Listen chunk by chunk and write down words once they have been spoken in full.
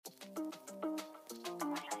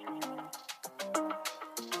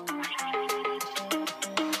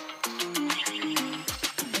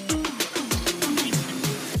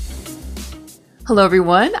Hello,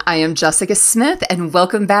 everyone. I am Jessica Smith, and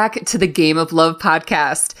welcome back to the Game of Love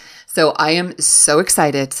podcast. So I am so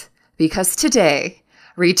excited because today,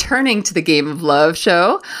 returning to the Game of Love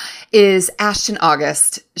show, is Ashton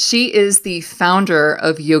August. She is the founder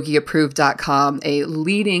of YogiApproved.com, a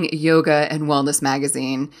leading yoga and wellness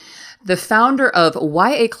magazine, the founder of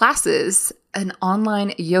YA Classes, an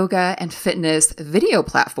online yoga and fitness video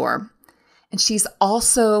platform. And she's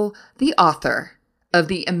also the author of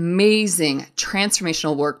the amazing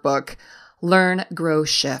transformational workbook, Learn, Grow,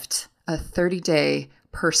 Shift, a 30-day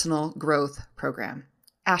personal growth program.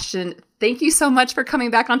 Ashton, thank you so much for coming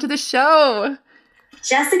back onto the show.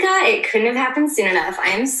 Jessica, it couldn't have happened soon enough.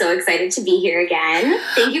 I am so excited to be here again.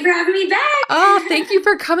 Thank you for having me back. Oh, thank you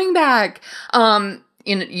for coming back.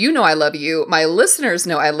 You know I love you. My listeners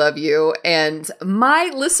know I love you. And my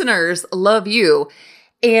listeners love you.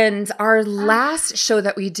 And our last show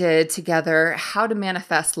that we did together, How to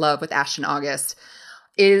Manifest Love with Ashton August,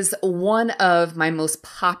 is one of my most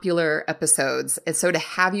popular episodes. And so to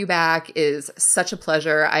have you back is such a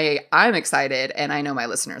pleasure. I'm excited, and I know my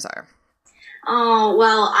listeners are. Oh,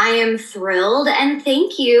 well, I am thrilled. And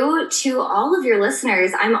thank you to all of your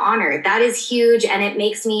listeners. I'm honored. That is huge. And it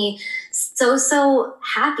makes me so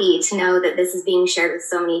happy to know that this is being shared with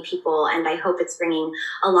so many people. And I hope it's bringing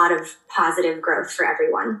a lot of positive growth for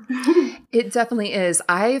everyone. It definitely is.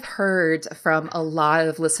 I've heard from a lot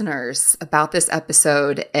of listeners about this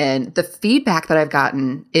episode, and the feedback that I've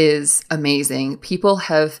gotten is amazing. People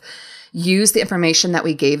have used the information that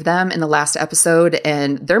we gave them in the last episode,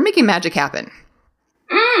 and they're making magic happen.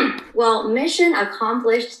 Well, mission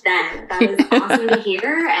accomplished then. That is awesome to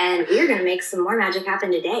hear, and we're going to make some more magic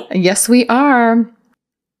happen today. Yes, we are.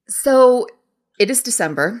 So it is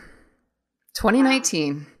December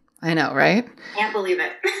 2019. Wow. I know, right? Can't believe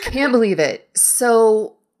it. Can't believe it.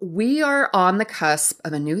 So we are on the cusp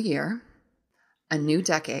of a new year, a new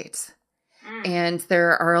decade. And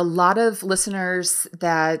there are a lot of listeners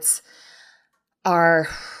that are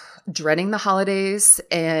dreading the holidays,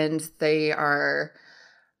 and they are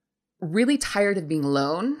really tired of being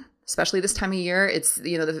alone, especially this time of year. It's,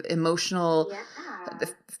 the emotional,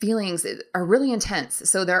 the feelings are really intense.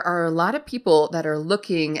 So there are a lot of people that are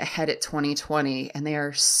looking ahead at 2020, and they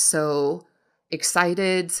are so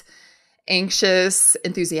excited, anxious,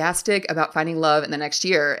 enthusiastic about finding love in the next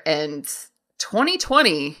year. And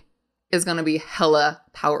 2020 is going to be hella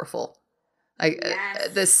powerful.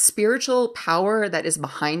 The spiritual power that is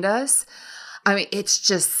behind us. I mean, it's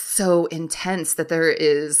just so intense that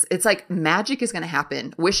it's like magic is going to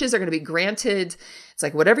happen. Wishes are going to be granted. It's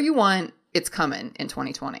like whatever you want, it's coming in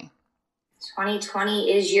 2020.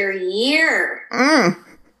 2020 is your year.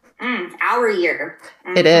 Our year.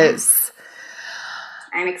 Mm-hmm. It is.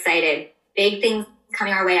 I'm excited. Big things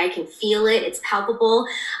coming our way. I can feel it. It's palpable.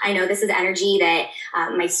 I know this is energy that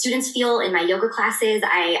my students feel in my yoga classes.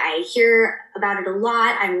 I hear about it a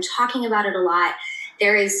lot. I'm talking about it a lot.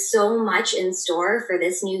 There is so much in store for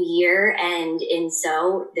this new year and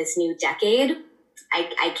this new decade.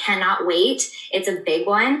 I cannot wait. It's a big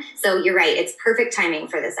one. So you're right. It's perfect timing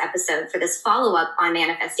for this episode, for this follow-up on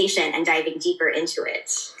manifestation and diving deeper into it.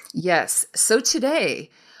 Yes. So today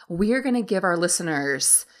we are going to give our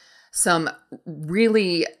listeners some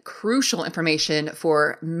really crucial information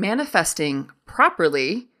for manifesting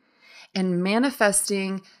properly and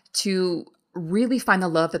manifesting to really find the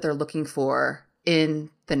love that they're looking for in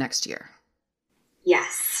the next year.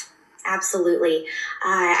 Yes, absolutely.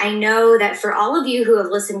 I know that for all of you who have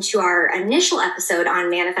listened to our initial episode on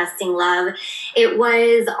manifesting love, it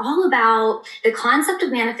was all about the concept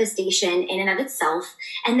of manifestation in and of itself,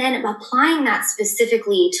 and then applying that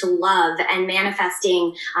specifically to love and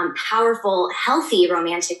manifesting powerful, healthy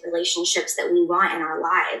romantic relationships that we want in our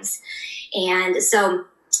lives. And so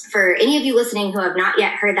for any of you listening who have not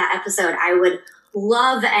yet heard that episode, I would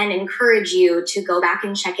love and encourage you to go back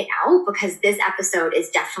and check it out, because this episode is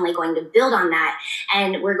definitely going to build on that.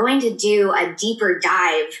 And we're going to do a deeper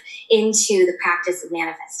dive into the practice of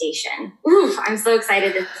manifestation. Ooh, I'm so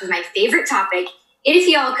excited. This is my favorite topic, if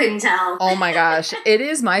y'all couldn't tell. Oh my gosh. It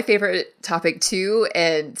is my favorite topic too.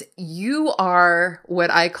 And you are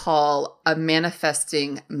what I call a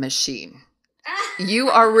manifesting machine. You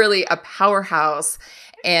are really a powerhouse.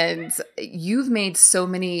 And you've made so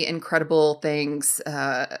many incredible things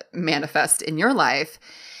manifest in your life.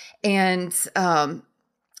 And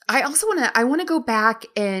I also want to go back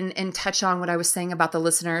and touch on what I was saying about the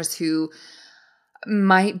listeners who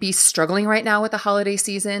might be struggling right now with the holiday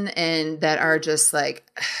season, and that are just like,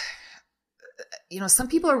 some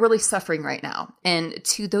people are really suffering right now. And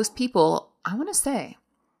to those people, I want to say,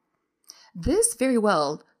 this very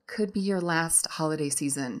well could be your last holiday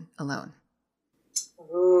season alone.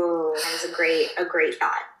 Ooh, that was a great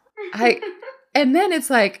thought. And then it's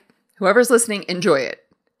like, whoever's listening, enjoy it.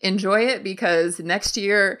 Enjoy it, because next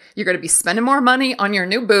year you're going to be spending more money on your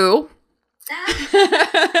new boo.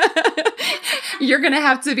 You're going to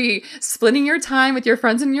have to be splitting your time with your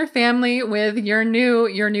friends and your family, with your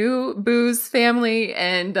new boo's family,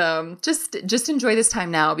 and just enjoy this time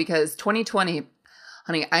now, because 2020,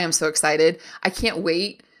 honey, I am so excited. I can't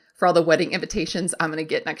wait for all the wedding invitations I'm going to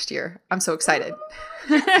get next year. I'm so excited.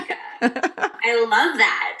 I love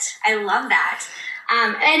that. I love that.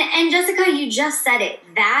 And Jessica, you just said it.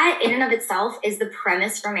 That in and of itself is the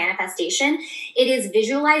premise for manifestation. It is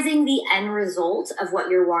visualizing the end result of what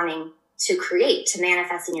you're wanting to create, to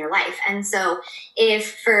manifest in your life. And so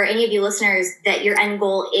if for any of you listeners that your end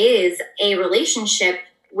goal is a relationship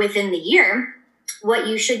within the year, what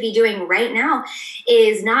you should be doing right now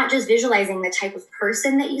is not just visualizing the type of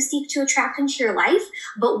person that you seek to attract into your life,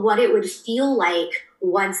 but what it would feel like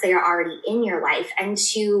once they are already in your life, and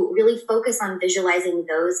to really focus on visualizing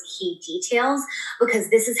those key details, because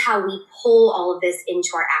this is how we pull all of this into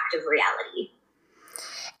our active reality.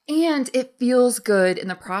 And it feels good in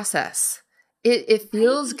the process. It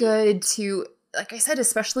feels good to, like I said,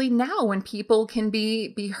 especially now when people can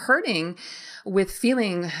be hurting with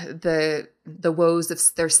feeling the woes of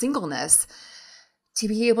their singleness, to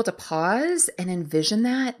be able to pause and envision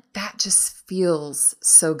that just feels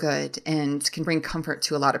so good and can bring comfort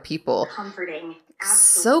to a lot of people. Comforting.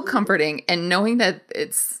 Absolutely. So comforting. And knowing that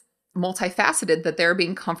it's multifaceted, that they're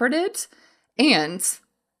being comforted and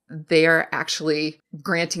they are actually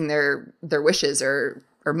granting their wishes or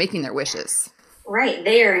making their wishes. Right.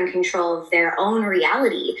 They are in control of their own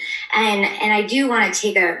reality. And I do want to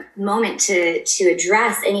take a moment to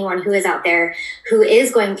address anyone who is out there who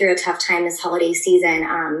is going through a tough time this holiday season.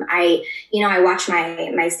 I watch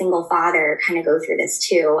my single father kind of go through this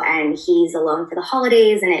too, and he's alone for the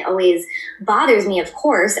holidays, and it always bothers me, of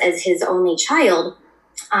course, as his only child.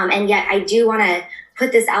 And yet I do want to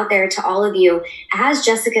put this out there to all of you. As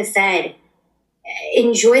Jessica said,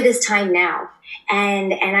 enjoy this time now.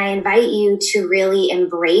 And I invite you to really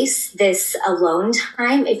embrace this alone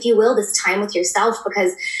time, if you will, this time with yourself,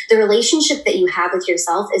 because the relationship that you have with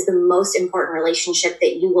yourself is the most important relationship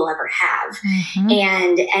that you will ever have. Mm-hmm.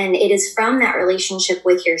 And it is from that relationship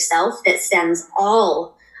with yourself that stems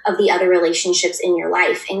all of the other relationships in your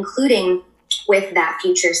life, including with that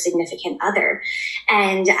future significant other.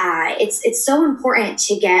 And it's so important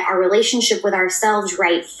to get our relationship with ourselves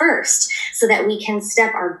right first, so that we can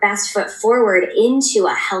step our best foot forward into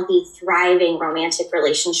a healthy, thriving romantic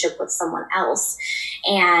relationship with someone else.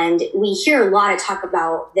 And we hear a lot of talk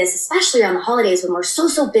about this, especially around the holidays when we're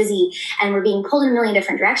so busy and we're being pulled in a million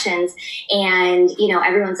different directions. And,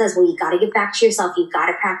 everyone says, well, you got to get back to yourself. You've got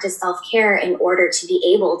to practice self-care in order to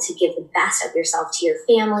be able to give the best of yourself to your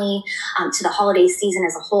family, to the holiday season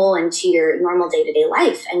as a whole, and to your normal day-to-day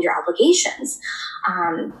life and your obligations.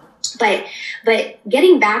 But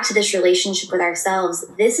getting back to this relationship with ourselves,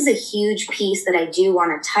 this is a huge piece that I do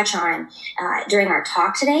want to touch on during our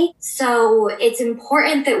talk today. So it's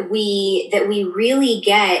important that we really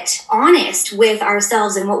get honest with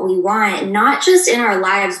ourselves and what we want, not just in our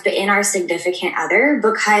lives, but in our significant other,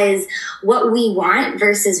 because what we want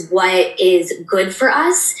versus what is good for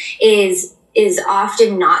us is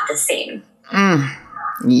often not the same.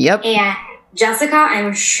 Yep. And Jessica,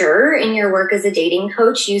 I'm sure in your work as a dating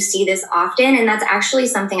coach, you see this often. And that's actually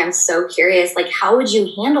something I'm so curious, like, how would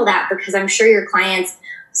you handle that? Because I'm sure your clients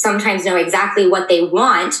sometimes know exactly what they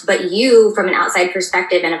want, but you, from an outside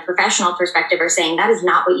perspective and a professional perspective, are saying that is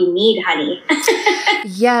not what you need, honey.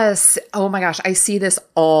 Yes. Oh my gosh. I see this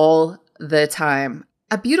all the time.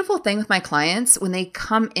 A beautiful thing with my clients, when they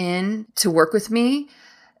come in to work with me,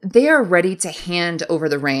 they are ready to hand over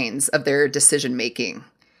the reins of their decision making.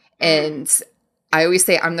 And I always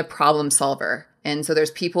say I'm the problem solver. And so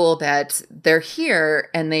there's people that they're here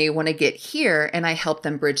and they want to get here, and I help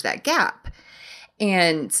them bridge that gap.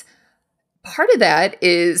 And part of that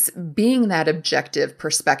is being that objective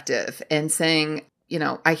perspective and saying,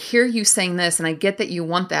 I hear you saying this and I get that you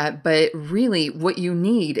want that, but really what you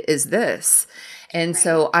need is this. And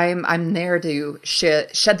so I'm there to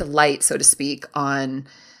shed the light, so to speak, on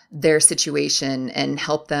their situation and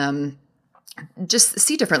help them just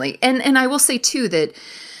see differently. And I will say too that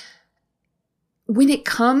when it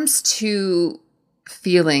comes to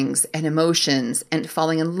feelings and emotions and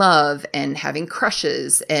falling in love and having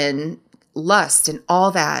crushes and lust and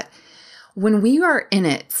all that, when we are in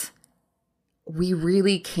it, we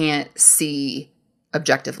really can't see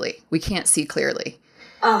objectively. We can't see clearly.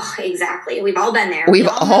 Oh, exactly. We've all been there. We've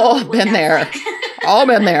all been there. All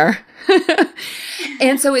been there.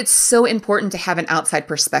 And so it's so important to have an outside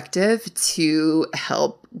perspective to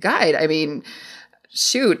help guide. I mean,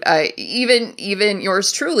 shoot, even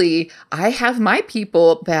yours truly, I have my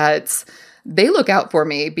people that they look out for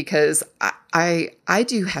me because I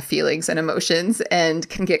do have feelings and emotions and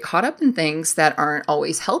can get caught up in things that aren't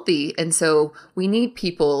always healthy. And so we need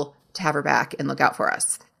people to have our back and look out for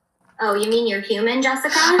us. Oh, you mean you're human,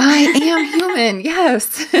 Jessica? I am human, yes.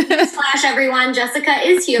 Slash everyone, Jessica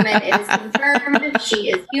is human. It is confirmed. She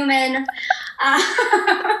is human.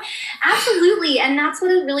 Absolutely. And that's what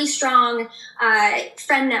a really strong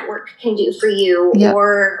friend network can do for you, yep.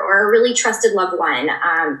 or a really trusted loved one.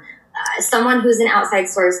 Someone who's an outside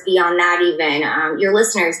source beyond that even. Your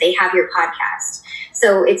listeners, they have your podcast.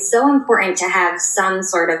 So it's so important to have some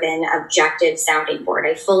sort of an objective sounding board.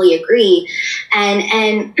 I fully agree.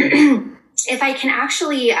 And if I can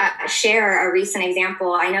actually share a recent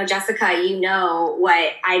example, I know, Jessica, you know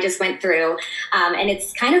what I just went through. And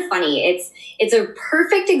it's kind of funny. It's a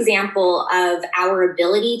perfect example of our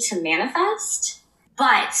ability to manifest,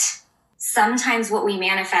 but sometimes what we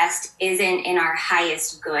manifest isn't in our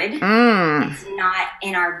highest good. It's not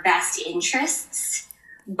in our best interests.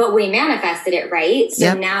 But we manifested it, right?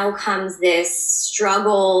 So now comes this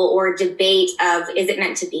struggle or debate of, is it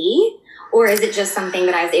meant to be? Or is it just something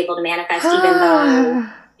that I was able to manifest even though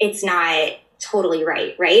it's not totally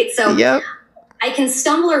right, right? So I can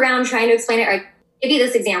stumble around trying to explain it, or give you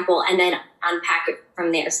this example and then unpack it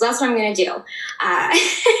from there. So that's what I'm going to do.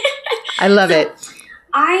 I love it.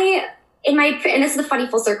 And this is a funny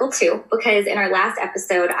full circle too, because in our last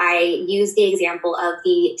episode, I used the example of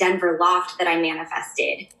the Denver loft that I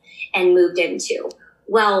manifested and moved into.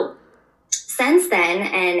 Well, since then,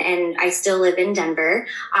 and I still live in Denver,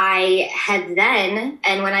 I had then,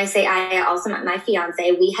 and when I say I also met my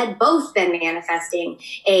fiance, we had both been manifesting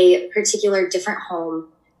a particular different home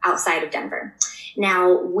outside of Denver.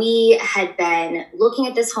 Now, we had been looking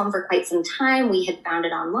at this home for quite some time. We had found it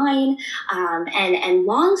online. And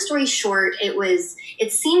long story short,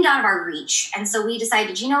 it seemed out of our reach. And so we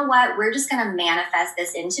decided, you know what? We're just going to manifest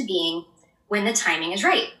this into being when the timing is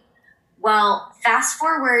right. Well, fast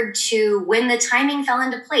forward to when the timing fell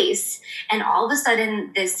into place, and all of a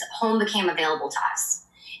sudden this home became available to us.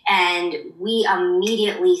 And we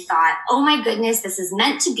immediately thought, oh my goodness, this is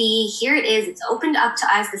meant to be. Here it is. It's opened up to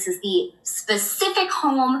us. This is the specific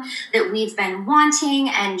home that we've been wanting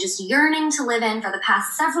and just yearning to live in for the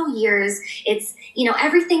past several years. It's,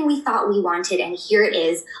 everything we thought we wanted, and here it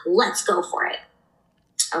is. Let's go for it.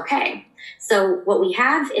 Okay. So what we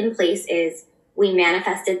have in place is we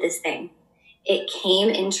manifested this thing. It came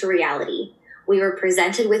into reality. We were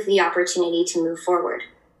presented with the opportunity to move forward.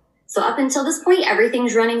 So up until this point,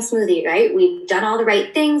 everything's running smoothly, right? We've done all the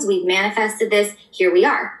right things. We've manifested this. Here we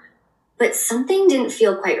are. But something didn't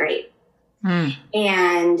feel quite right.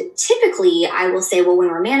 And typically I will say, well, when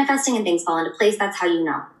we're manifesting and things fall into place, that's how you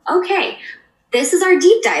know. Okay, this is our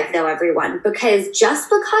deep dive though, everyone, because just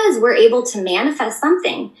because we're able to manifest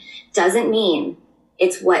something doesn't mean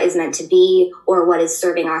it's what is meant to be or what is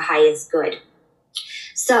serving our highest good.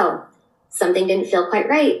 So something didn't feel quite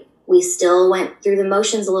right. We still went through the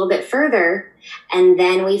motions a little bit further, and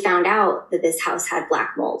then we found out that this house had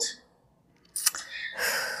black mold.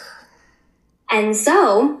 And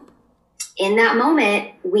so in that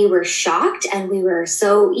moment, we were shocked, and we were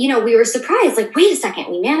we were surprised, like, wait a second,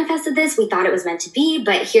 we manifested this. We thought it was meant to be,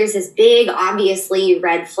 but here's this big, obviously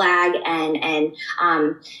red flag and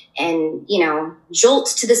jolt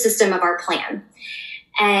to the system of our plan.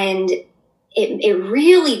 And it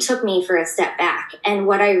really took me for a step back. And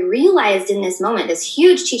what I realized in this moment, this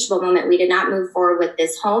huge teachable moment, we did not move forward with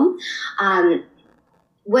this home,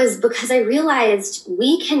 was because I realized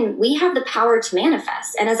we have the power to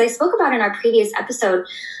manifest. And as I spoke about in our previous episode,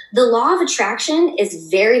 the law of attraction is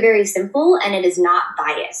very, very simple, and it is not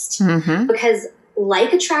biased because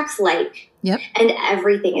like attracts like, and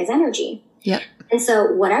everything is energy. And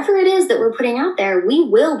so whatever it is that we're putting out there, we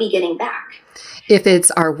will be getting back. If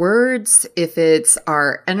it's our words, if it's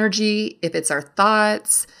our energy, if it's our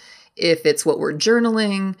thoughts, if it's what we're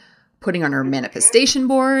journaling, putting on our manifestation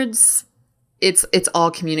boards, it's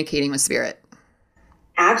all communicating with spirit.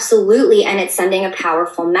 Absolutely. And it's sending a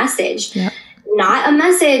powerful message, not a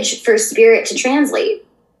message for spirit to translate,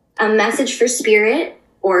 a message for spirit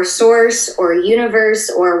or source or universe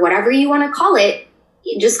or whatever you want to call it.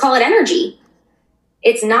 Just call it energy.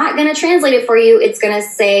 It's not going to translate it for you. It's going to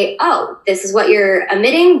say, oh, this is what you're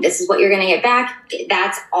emitting. This is what you're going to get back.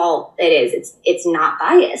 That's all it is. It's not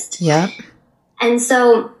biased. And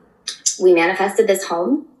so we manifested this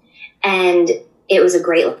home, and it was a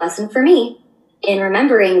great lesson for me in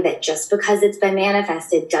remembering that just because it's been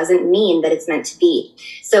manifested doesn't mean that it's meant to be.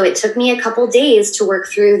 So it took me a couple days to work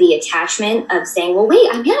through the attachment of saying, well, wait,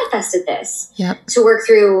 I manifested this. Yep. To work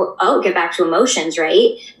through, get back to emotions,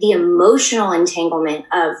 right? The emotional entanglement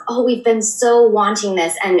of, we've been so wanting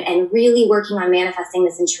this and really working on manifesting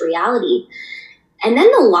this into reality. And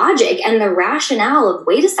then the logic and the rationale of,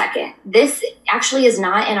 wait a second, this actually is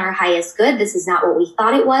not in our highest good. This is not what we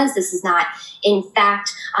thought it was. This is not, in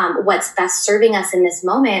fact, what's best serving us in this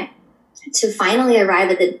moment. To finally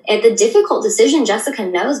arrive at the difficult decision, Jessica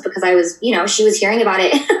knows, because I was, she was hearing about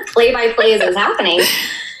it play by play as it was happening,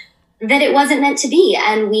 that it wasn't meant to be.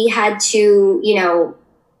 And we had to,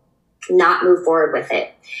 not move forward with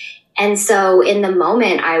it. And so in the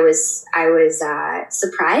moment I was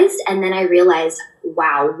surprised. And then I realized,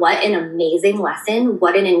 wow, what an amazing lesson.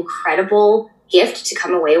 What an incredible gift to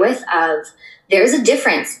come away with of there's a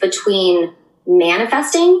difference between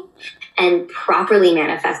manifesting and properly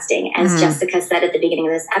manifesting, as Jessica said at the beginning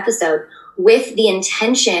of this episode, with the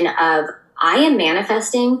intention of I am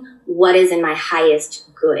manifesting what is in my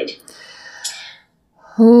highest good.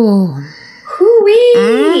 Ooh.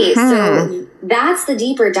 Hoo-wee! So that's the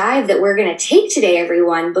deeper dive that we're going to take today,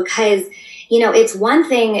 everyone, because, it's one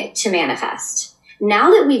thing to manifest.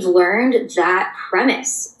 Now that we've learned that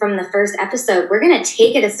premise from the first episode, we're going to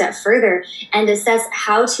take it a step further and assess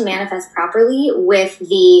how to manifest properly with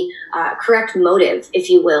the correct motive, if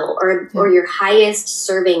you will, or your highest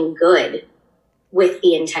serving good with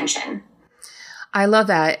the intention. I love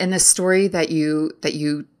that. And the story that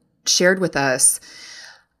you shared with us,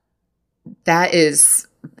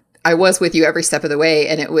 I was with you every step of the way,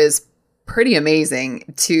 and it was pretty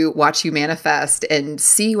amazing to watch you manifest and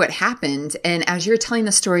see what happened. And as you're telling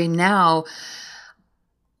the story now,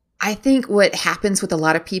 I think what happens with a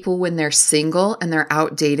lot of people when they're single and they're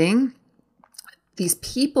out dating, these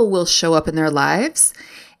people will show up in their lives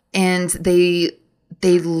and they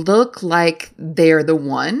look like they're the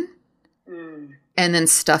one, and then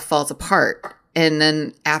stuff falls apart. And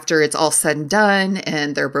then after it's all said and done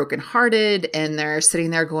and they're brokenhearted and they're sitting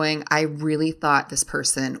there going, I really thought this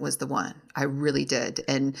person was the one. I really did.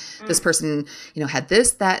 And this person, had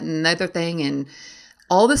this, that, and another thing. And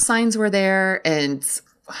all the signs were there, and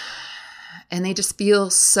they just feel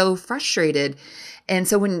so frustrated. And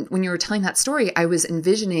so when you were telling that story, I was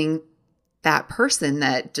envisioning that person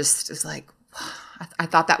that just is like, I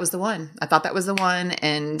thought that was the one. I thought that was the one.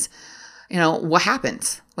 And what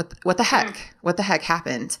happened? What the heck? What the heck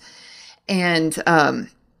happened? And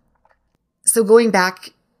so going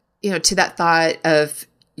back, to that thought of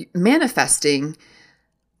manifesting,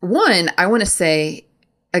 one, I want to say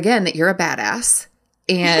again that you're a badass,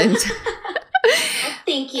 and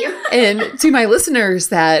thank you. And to my listeners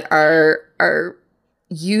that are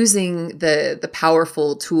using the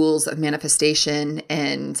powerful tools of manifestation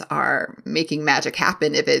and are making magic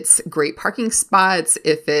happen, if it's great parking spots,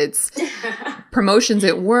 if it's promotions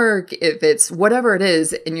at work, if it's whatever it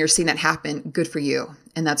is, and you're seeing that happen, good for you.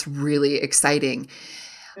 And that's really exciting.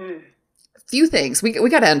 Few things. We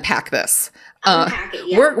got to unpack this. Unpack it,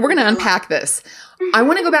 yeah. We're going to unpack this. I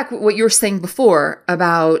want to go back to what you were saying before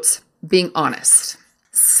about being honest.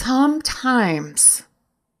 Sometimes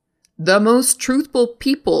the most truthful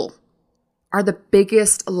people are the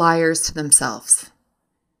biggest liars to themselves.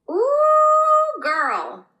 Ooh,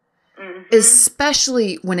 girl.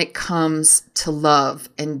 Especially when it comes to love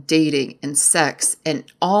and dating and sex and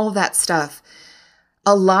all that stuff.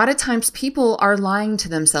 A lot of times people are lying to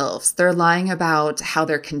themselves. They're lying about how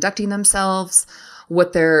they're conducting themselves,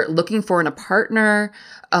 what they're looking for in a partner,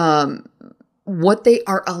 what they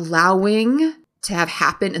are allowing to have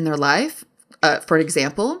happen in their life. For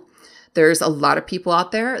example, there's a lot of people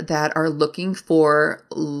out there that are looking for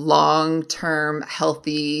long-term,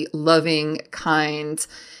 healthy, loving, kind,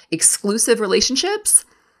 exclusive relationships.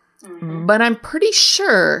 But I'm pretty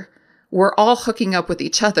sure we're all hooking up with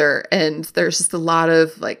each other, and there's just a lot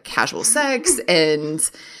of like casual sex and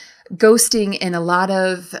ghosting and a lot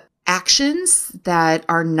of actions that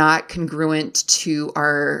are not congruent to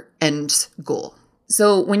our end goal.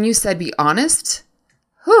 So when you said be honest,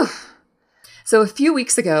 So a few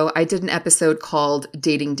weeks ago, I did an episode called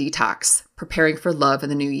Dating Detox, Preparing for Love in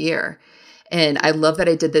the New Year. And I love that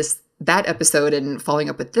I did that episode and following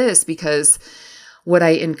up with this, because what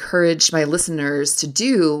I encouraged my listeners to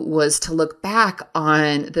do was to look back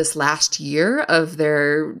on this last year of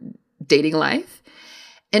their dating life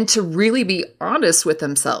and to really be honest with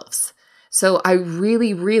themselves. So I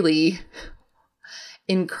really, really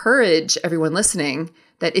encourage everyone listening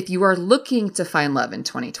that if you are looking to find love in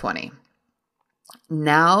 2020,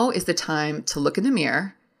 now is the time to look in the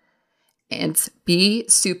mirror and be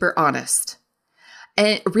super honest.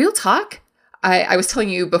 And real talk, I was telling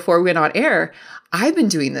you before we went on air, I've been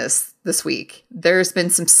doing this week. There's been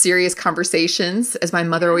some serious conversations. As my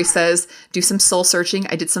mother always says, do some soul searching.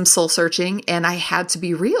 I did some soul searching and I had to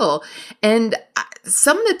be real. And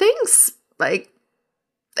some of the things, like,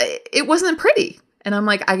 it wasn't pretty. And I'm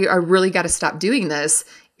like, I really got to stop doing this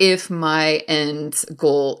if my end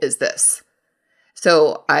goal is this.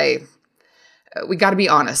 So we got to be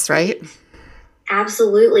honest, right?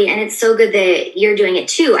 Absolutely. And it's so good that you're doing it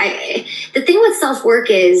too. The thing with self-work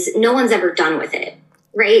is no one's ever done with it.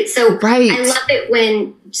 Right. So right. I love it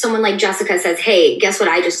when someone like Jessica says, hey, guess what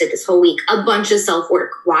I just did this whole week? A bunch of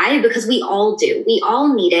self-work. Why? Because we all do. We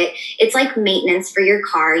all need it. It's like maintenance for your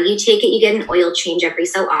car. You take it, you get an oil change every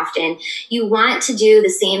so often. You want to do the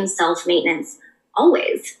same self-maintenance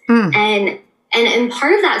always. And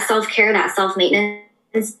part of that self-care, that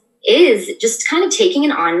self-maintenance is just kind of taking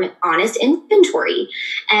an honest inventory.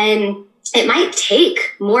 And it might take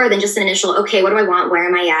more than just an initial, okay, what do I want? Where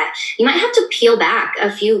am I at? You might have to peel back a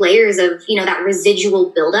few layers of, that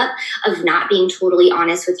residual buildup of not being totally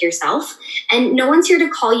honest with yourself. And no one's here to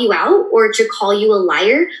call you out or to call you a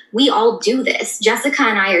liar. We all do this. Jessica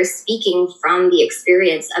and I are speaking from the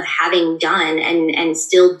experience of having done and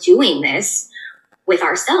still doing this with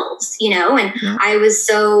ourselves, and yeah.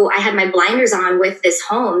 I had my blinders on with this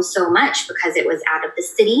home so much because it was out of the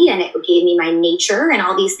city and it gave me my nature and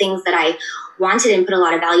all these things that I wanted and put a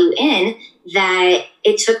lot of value in, that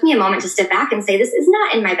it took me a moment to step back and say, this is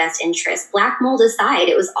not in my best interest. Black mold aside,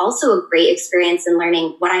 it was also a great experience in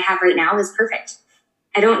learning what I have right now is perfect.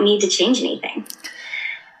 I don't need to change anything.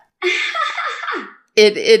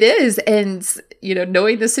 It is. And,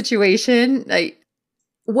 knowing the situation,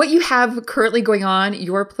 what you have currently going on,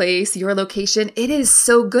 your place, your location, it is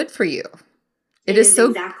so good for you. It is so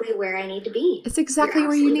exactly where I need to be. It's exactly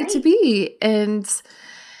where you need to be. And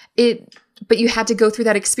but you had to go through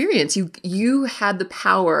that experience. You had the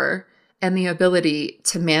power and the ability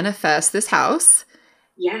to manifest this house.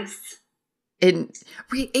 Yes. And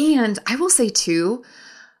I will say too,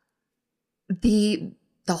 the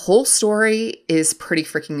whole story is pretty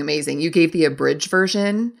freaking amazing. You gave the abridged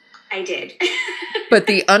version. I did. But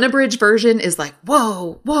the unabridged version is like,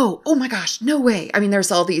 whoa, oh my gosh, no way. I mean, there's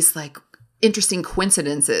all these like interesting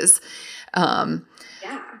coincidences. Yeah.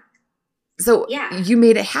 So you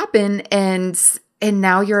made it happen and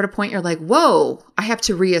now you're at a point you're like, whoa, I have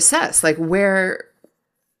to reassess. Like where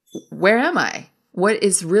am I? What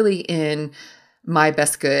is really in my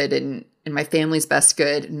best good and my family's best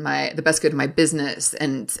good and the best good of my business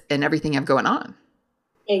and everything I have going on?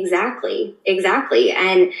 Exactly.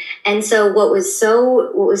 And so what was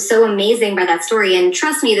so amazing by that story, and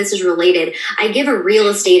trust me, this is related. I give a real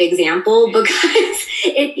estate example because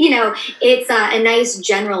it's a nice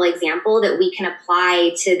general example that we can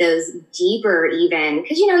apply to those deeper even,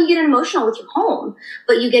 because, you get emotional with your home,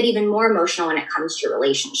 but you get even more emotional when it comes to your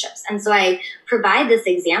relationships. And so I provide this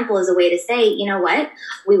example as a way to say, you know what,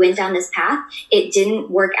 we went down this path. It didn't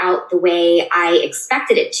work out the way I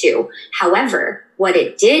expected it to. However, what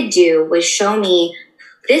it did do was show me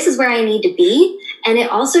this is where I need to be. And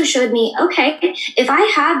it also showed me, okay, if I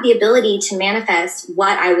have the ability to manifest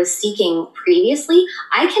what I was seeking previously,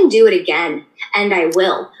 I can do it again, and I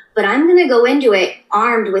will. But I'm going to go into it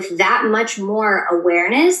armed with that much more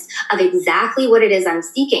awareness of exactly what it is I'm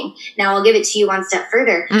seeking. Now, I'll give it to you one step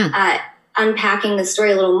further. Unpacking the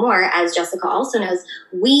story a little more, as Jessica also knows,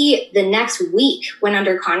 we, the next week, went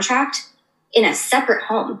under contract in a separate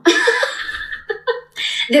home.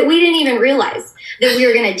 That we didn't even realize that we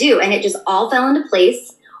were going to do. And it just all fell into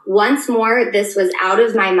place. Once more, this was out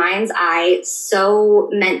of my mind's eye, so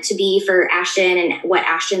meant to be for Ashton and what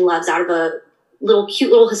Ashton loves out of a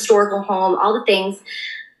cute little historical home, all the things,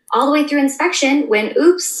 all the way through inspection when,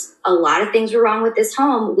 oops, a lot of things were wrong with this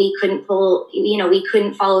home. We couldn't we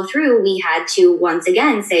couldn't follow through. We had to once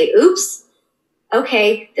again say, oops,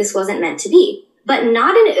 okay, this wasn't meant to be. But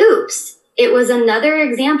not an oops. It was another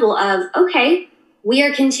example of, okay, we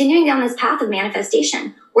are continuing down this path of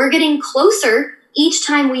manifestation. We're getting closer each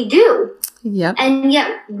time we do. Yep. And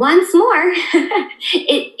yet once more,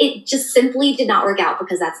 it just simply did not work out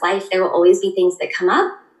because that's life. There will always be things that come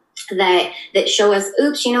up that show us,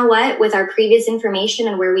 oops, you know what? With our previous information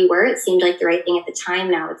and where we were, it seemed like the right thing at the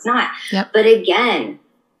time. Now it's not. Yep. But again,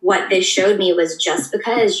 what this showed me was just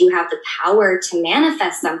because you have the power to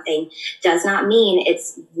manifest something does not mean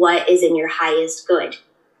it's what is in your highest good.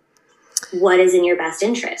 What is in your best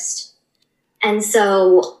interest. And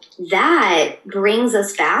so that brings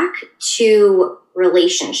us back to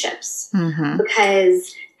relationships. Mm-hmm.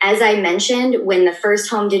 Because as I mentioned, when the first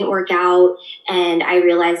home didn't work out and I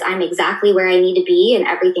realized I'm exactly where I need to be and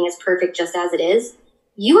everything is perfect just as it is,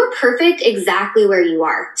 you are perfect exactly where you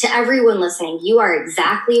are. To everyone listening, you are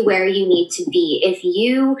exactly where you need to be. If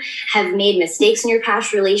you have made mistakes in your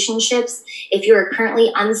past relationships, if you are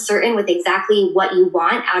currently uncertain with exactly what you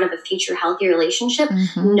want out of a future healthy relationship,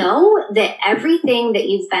 know that everything that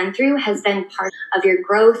you've been through has been part of your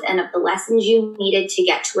growth and of the lessons you needed to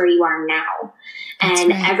get to where you are now. That's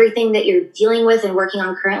and right. Everything that you're dealing with and working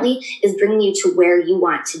on currently is bringing you to where you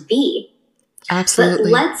want to be.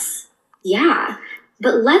 Absolutely.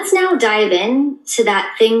 But let's now dive into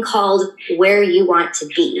that thing called where you want to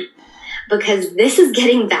be, because this is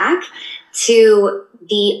getting back to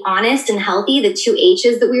the honest and healthy, the 2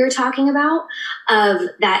 H's that we were talking about, of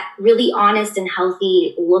that really honest and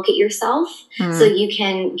healthy look at yourself so you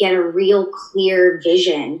can get a real clear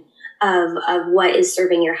vision of what is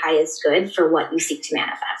serving your highest good for what you seek to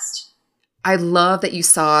manifest. I love that you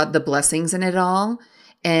saw the blessings in it all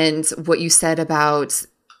and what you said about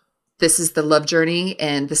this is the love journey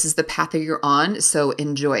and this is the path that you're on. So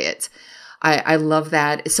enjoy it. I love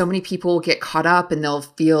that. So many people get caught up and they'll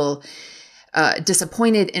feel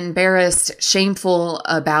disappointed, embarrassed, shameful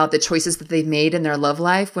about the choices that they've made in their love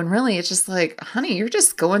life, when really it's just like, honey, you're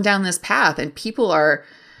just going down this path and people are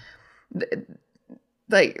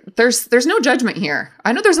like, there's no judgment here.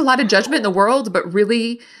 I know there's a lot of judgment in the world, but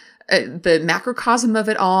really the macrocosm of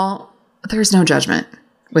it all, there's no judgment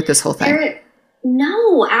with this whole thing.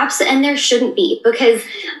 No, absolutely. And there shouldn't be, because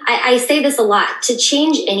I say this a lot, to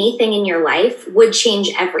change anything in your life would change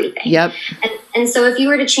everything. Yep. And so if you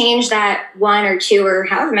were to change that 1 or 2 or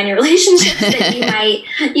however many relationships that you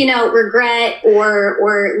might, regret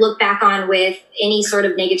or look back on with any sort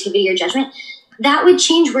of negativity or judgment, that would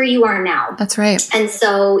change where you are now. That's right. And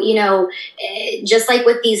so, just like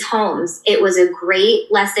with these homes, it was a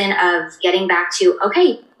great lesson of getting back to,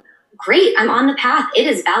 okay, great, I'm on the path. It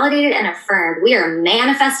is validated and affirmed. We are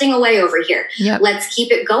manifesting away over here. Yep. Let's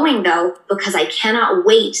keep it going, though, because I cannot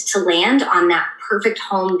wait to land on that perfect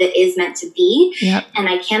home that is meant to be. Yep. And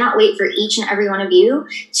I cannot wait for each and every one of you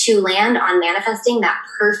to land on manifesting that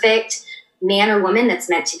perfect man or woman that's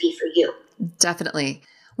meant to be for you. Definitely.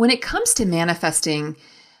 When it comes to manifesting,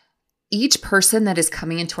 each person that is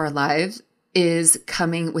coming into our lives is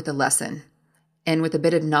coming with a lesson and with a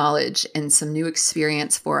bit of knowledge and some new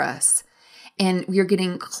experience for us. And we are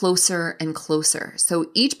getting closer and closer. So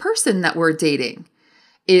each person that we're dating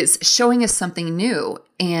is showing us something new,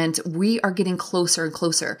 and we are getting closer and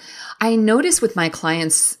closer. I notice with my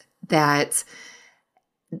clients that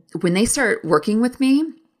when they start working with me,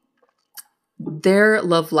 their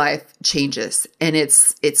love life changes. And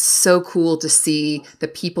it's so cool to see the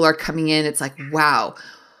people are coming in. It's like, wow,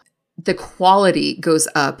 the quality goes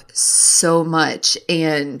up so much.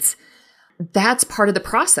 And that's part of the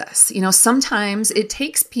process. Sometimes it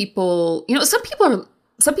takes people, some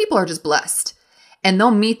people are just blessed and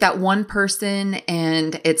they'll meet that one person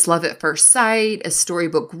and it's love at first sight, a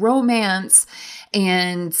storybook romance,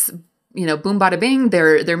 and boom, bada bing,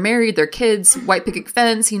 they're married, their kids, white picket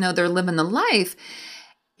fence, they're living the life.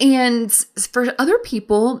 And for other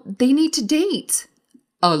people, they need to date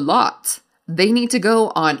a lot. They need to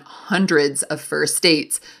go on hundreds of first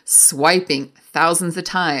dates, swiping thousands of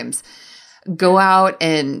times, go out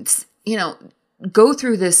and, go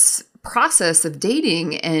through this process of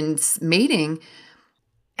dating and mating.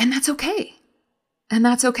 And that's okay.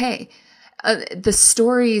 The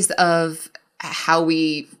stories of how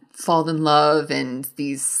we fall in love and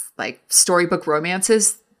these like storybook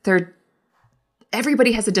romances,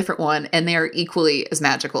 everybody has a different one and they are equally as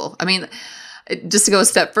magical. I mean, just to go a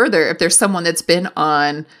step further, if there's someone that's been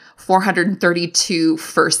on 432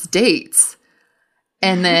 first dates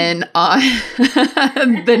and then on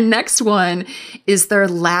the next one is their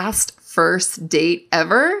last first date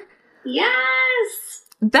ever. Yes.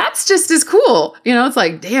 That's just as cool. It's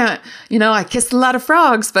like, damn, I kissed a lot of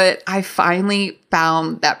frogs, but I finally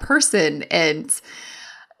found that person. And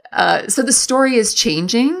so the story is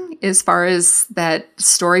changing as far as that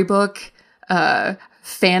storybook,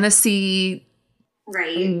 fantasy.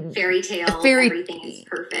 Right. Fairy tale. Everything is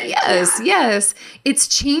perfect. Yes. It's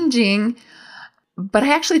changing. But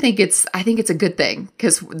I actually think it's a good thing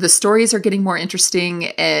because the stories are getting more interesting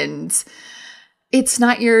and it's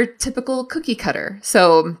not your typical cookie cutter.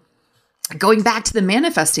 So going back to the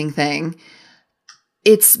manifesting thing,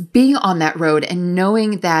 it's being on that road and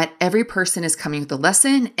knowing that every person is coming with a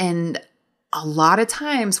lesson. And a lot of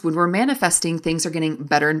times when we're manifesting, things are getting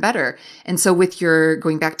better and better. And so with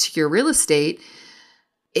going back to your real estate,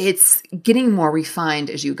 it's getting more refined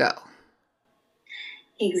as you go.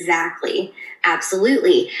 Exactly.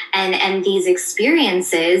 Absolutely. And these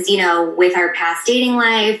experiences, with our past dating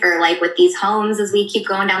life or like with these homes as we keep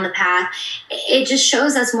going down the path, it just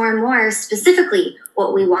shows us more and more specifically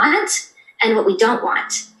what we want and what we don't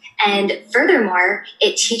want. And furthermore,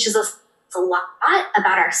 it teaches us a lot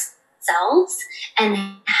about ourselves and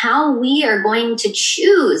how we are going to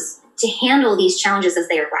choose to handle these challenges as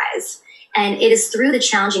they arise. And it is through the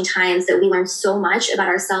challenging times that we learn so much about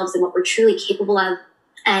ourselves and what we're truly capable of.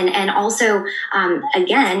 And also,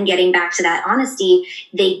 again, getting back to that honesty,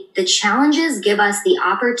 the challenges give us the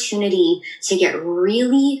opportunity to get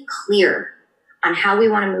really clear on how we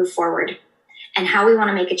want to move forward and how we want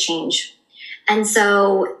to make a change. And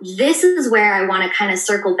so this is where I want to kind of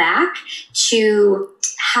circle back to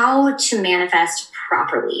how to manifest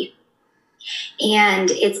properly.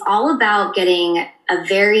 And it's all about getting a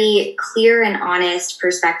very clear and honest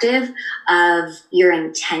perspective of your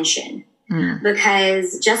intention.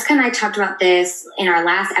 Because Jessica and I talked about this in our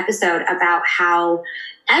last episode about how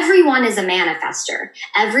everyone is a manifester.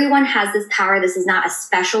 Everyone has this power. This is not a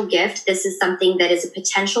special gift. This is something that is a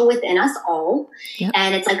potential within us all. Yep.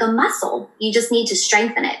 And it's like a muscle. You just need to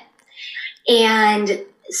strengthen it. And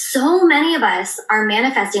so many of us are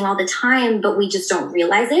manifesting all the time, but we just don't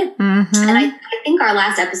realize it. Mm-hmm. And I think our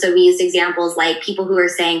last episode, we used examples like people who are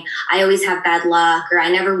saying, I always have bad luck, or I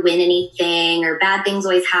never win anything, or bad things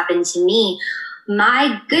always happen to me.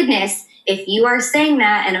 My goodness, if you are saying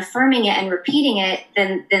that and affirming it and repeating it,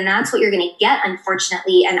 then that's what you're going to get,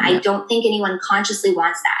 unfortunately. And I don't think anyone consciously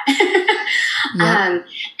wants that.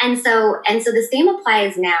 And so the same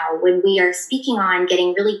applies now when we are speaking on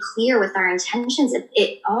getting really clear with our intentions.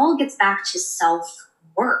 It all gets back to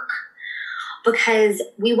self-work, because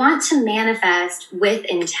we want to manifest with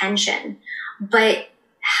intention. But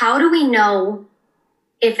how do we know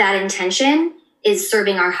if that intention is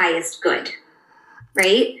serving our highest good?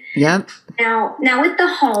 Right? Yep. Now with the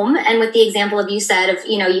home and with the example of you said of,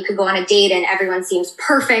 you could go on a date and everyone seems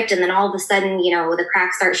perfect. And then all of a sudden, the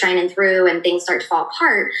cracks start shining through and things start to fall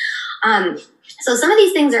apart. So some of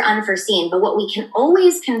these things are unforeseen, but what we can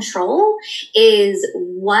always control is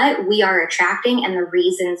what we are attracting and the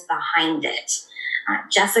reasons behind it.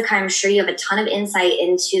 Jessica, I'm sure you have a ton of insight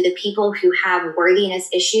into the people who have worthiness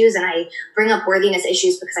issues. And I bring up worthiness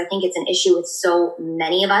issues because I think it's an issue with so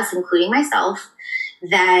many of us, including myself,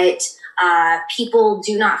 that people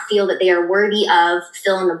do not feel that they are worthy of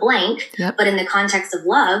fill in the blank, but in the context of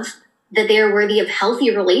love, that they are worthy of healthy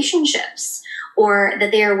relationships, or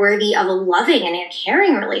that they are worthy of a loving and a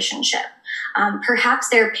caring relationship. Perhaps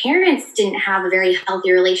their parents didn't have a very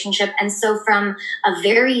healthy relationship. And so from a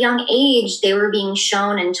very young age, they were being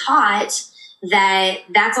shown and taught that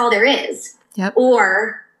that's all there is,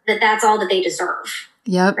 or that that's all that they deserve.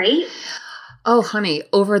 Yep. Right? Oh, honey,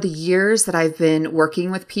 over the years that I've been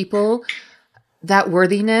working with people, that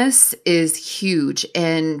worthiness is huge.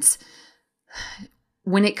 And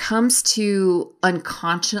when it comes to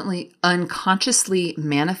unconsciously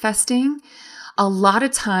manifesting, a lot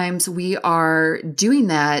of times we are doing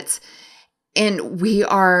that and we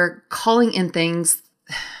are calling in things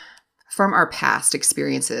from our past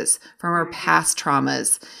experiences, from our past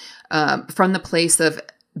traumas, from the place of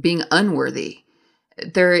being unworthy.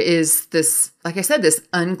 There is this, like I said, this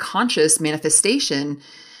unconscious manifestation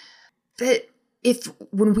that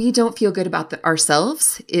when we don't feel good about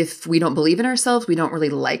ourselves, if we don't believe in ourselves, we don't really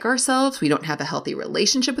like ourselves, we don't have a healthy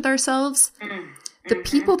relationship with ourselves, the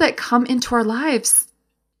people that come into our lives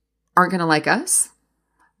aren't going to like us.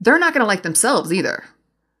 They're not going to like themselves either.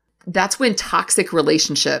 That's when toxic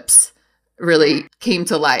relationships really came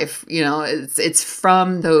to life. It's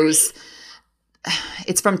from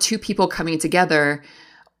two people coming together,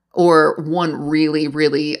 or one really,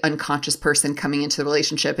 really unconscious person coming into the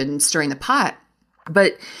relationship and stirring the pot.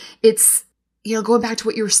 But it's, going back to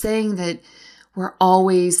what you were saying, that we're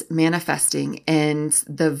always manifesting, and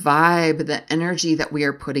the vibe, the energy that we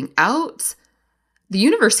are putting out, the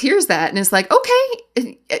universe hears that and is like,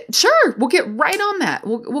 okay, sure, we'll get right on that.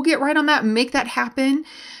 We'll get right on that and make that happen.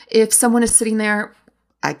 If someone is sitting there,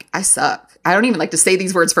 I suck. I don't even like to say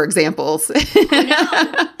these words for examples.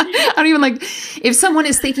 I don't even like, if someone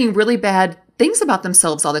is thinking really bad things about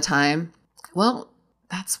themselves all the time, well,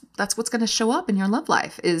 that's what's going to show up in your love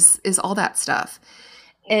life is all that stuff.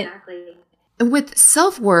 Exactly. And with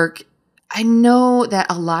self-work, I know that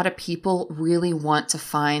a lot of people really want to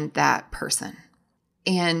find that person.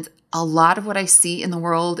 And a lot of what I see in the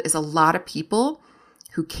world is a lot of people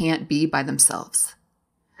who can't be by themselves.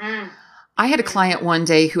 I had a client one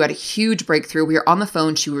day who had a huge breakthrough. We were on the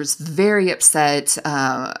phone. She was very upset.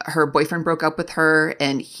 Her boyfriend broke up with her,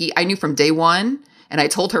 and I knew from day one, And I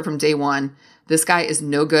told her from day one, this guy is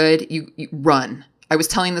no good. You run. I was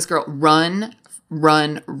telling this girl, run,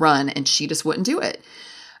 run, run. And she just wouldn't do it.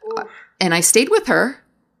 And I stayed with her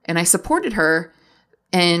and I supported her.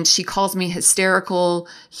 And she calls me hysterical.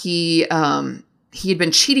 He had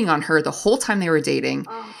been cheating on her the whole time they were dating.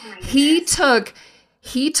 Oh, my goodness.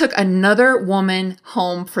 He took another woman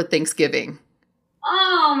home for Thanksgiving.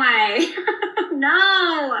 Oh my,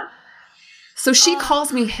 no. So she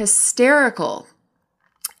calls me hysterical.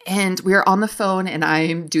 And we're on the phone and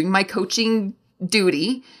I'm doing my coaching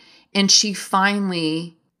duty. And she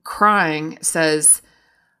finally, crying, says,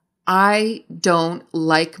 I don't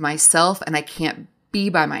like myself and I can't be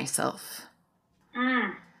by myself.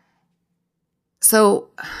 So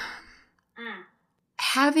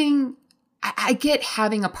I get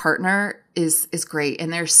having a partner is great.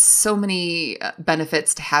 And there's so many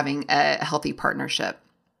benefits to having a healthy partnership.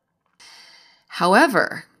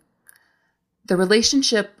 However, the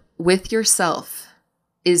relationship with yourself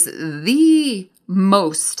is the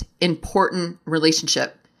most important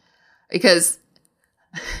relationship because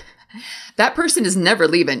that person is never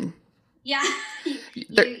leaving. Yeah.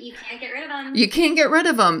 You can't get rid of them. You can't get rid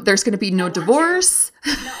of them. There's going to be no divorce.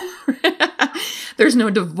 No. There's no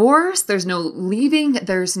divorce. There's no leaving.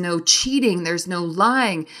 There's no cheating. There's no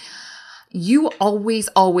lying. You always,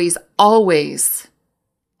 always, always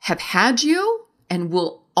have had you and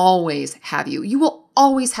will always have you. You will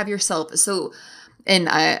always have yourself. So, and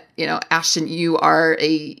Ashton, you are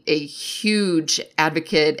a huge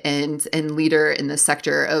advocate and leader in the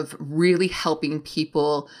sector of really helping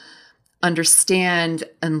people understand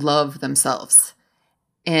and love themselves.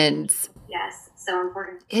 And yes, so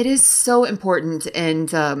important. It is so important.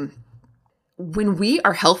 And when we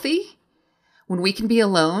are healthy, when we can be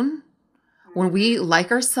alone, when we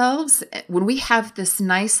like ourselves, when we have this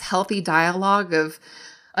nice, healthy dialogue of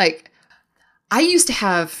like, I used to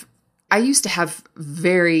have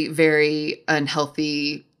very, very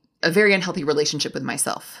unhealthy relationship with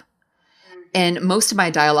myself. And most of my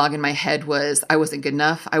dialogue in my head was, I wasn't good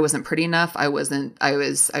enough. I wasn't pretty enough. I was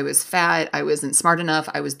fat. I wasn't smart enough.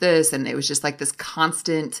 I was this. And it was just like this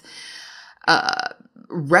constant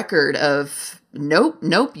record of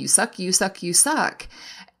nope, you suck, you suck, you suck.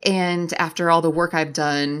 And after all the work I've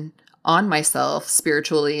done on myself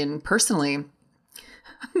spiritually and personally,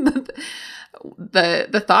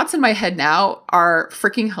 the thoughts in my head now are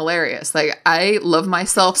freaking hilarious. Like, I love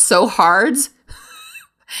myself so hard.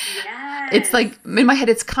 Yes. It's like in my head,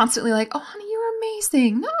 it's constantly like, oh, honey, you're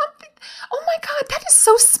amazing. No, oh my God, that is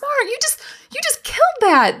so smart. You just killed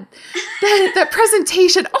that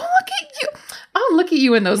presentation. Oh, look at you. Oh, look at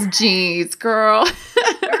you in those jeans, girl.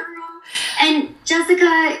 And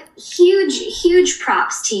Jessica, huge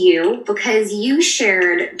props to you because you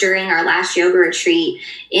shared during our last yoga retreat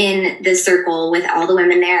in the circle with all the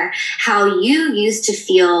women there, how you used to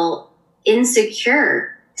feel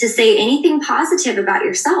insecure to say anything positive about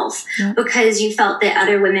yourself because you felt that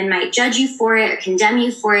other women might judge you for it or condemn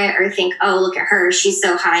you for it or think, oh, look at her. She's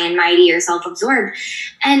so high and mighty or self-absorbed.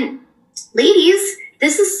 And ladies,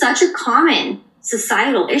 this is such a common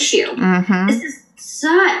societal issue. Mm-hmm. This is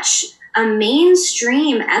such a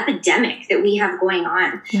mainstream epidemic that we have going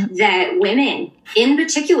on that women in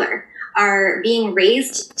particular are being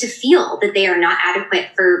raised to feel that they are not adequate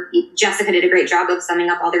for. Jessica did a great job of summing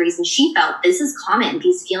up all the reasons she felt. This is common.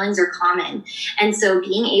 These feelings are common. And so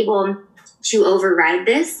being able to override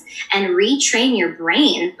this and retrain your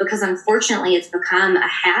brain, because unfortunately it's become a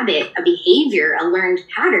habit, a behavior, a learned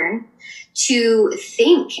pattern to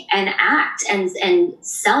think and act and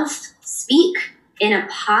self-speak in a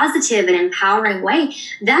positive and empowering way,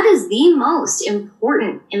 that is the most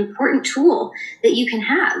important tool that you can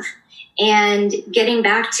have. And getting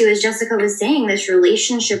back to, as Jessica was saying, this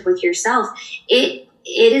relationship with yourself, it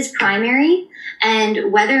is primary.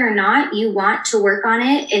 And whether or not you want to work on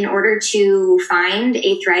it in order to find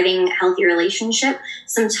a thriving, healthy relationship,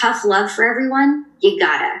 some tough love for everyone, you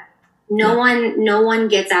gotta. No one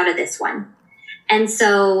gets out of this one. And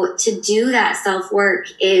so to do that self-work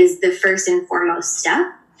is the first and foremost step.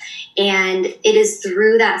 And it is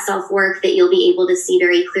through that self-work that you'll be able to see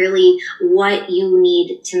very clearly what you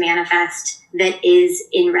need to manifest that is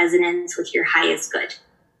in resonance with your highest good.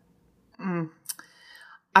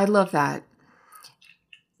 I love that.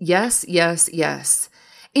 Yes, yes, yes.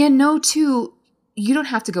 And no, too, you don't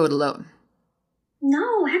have to go it alone.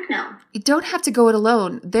 No, heck no. You don't have to go it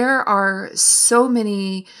alone. There are so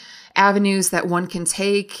many avenues that one can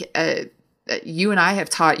take. You and I have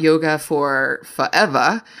taught yoga for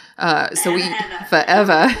forever.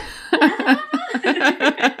 Forever.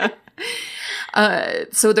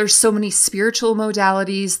 So there's so many spiritual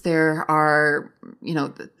modalities. There are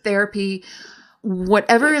the therapy,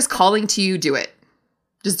 whatever is calling to you, do it.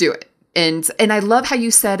 Just do it. And I love how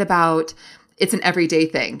you said about it's an everyday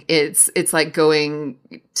thing. It's like going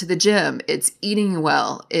to the gym. It's eating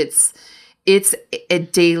well. It's a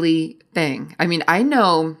daily thing. I mean, I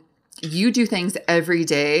know you do things every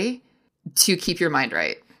day to keep your mind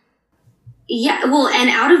right. Yeah, well, and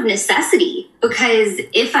out of necessity, because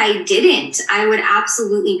if I didn't, I would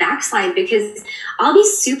absolutely backslide, because I'll be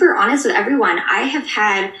super honest with everyone. I have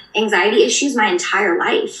had anxiety issues my entire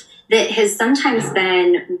life that has sometimes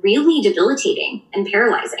been really debilitating and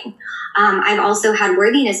paralyzing. I've also had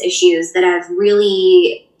worthiness issues that I've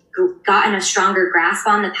really gotten a stronger grasp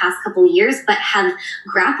on the past couple of years, but have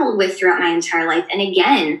grappled with throughout my entire life. And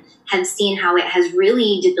again, have seen how it has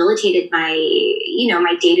really debilitated my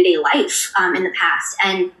day-to-day life in the past.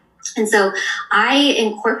 And so I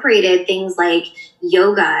incorporated things like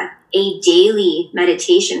yoga, a daily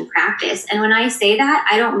meditation practice. And when I say that,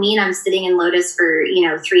 I don't mean I'm sitting in lotus for,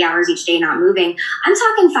 3 hours each day, not moving. I'm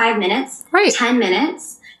talking 5 minutes, right. 10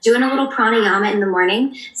 minutes, doing a little pranayama in the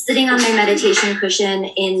morning, sitting on my meditation cushion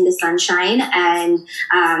in the sunshine, and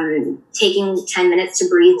taking 10 minutes to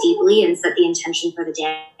breathe deeply and set the intention for the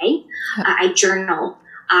day. I journal.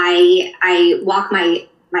 I walk my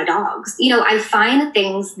dogs. I find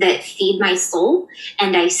things that feed my soul,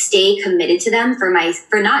 and I stay committed to them for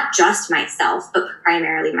not just myself, but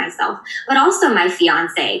primarily myself, but also my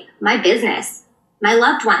fiance, my business, my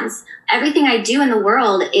loved ones. Everything I do in the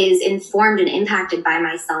world is informed and impacted by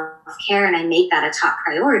my self-care, and I make that a top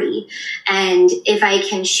priority. And if I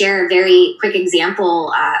can share a very quick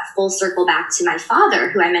example, full circle back to my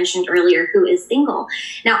father, who I mentioned earlier, who is single.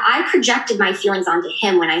 Now, I projected my feelings onto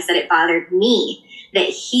him when I said it bothered me that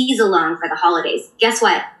he's alone for the holidays. Guess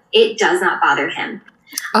what? It does not bother him.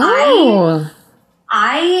 Oh.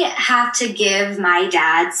 I have to give my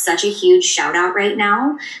dad such a huge shout out right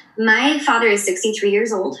now. My father is 63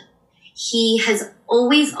 years old. He has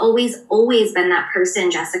always, always, always been that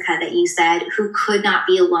person, Jessica, that you said, who could not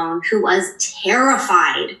be alone, who was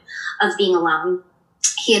terrified of being alone.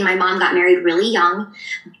 He and my mom got married really young.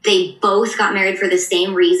 They both got married for the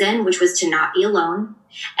same reason, which was to not be alone.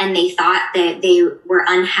 And they thought that they were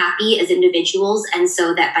unhappy as individuals, and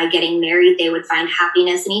so that by getting married, they would find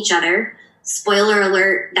happiness in each other. Spoiler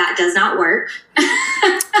alert, that does not work.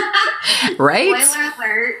 Right? Spoiler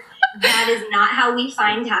alert, that is not how we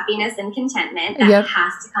find happiness and contentment. That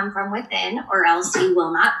has to come from within, or else you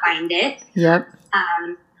will not find it. Yep.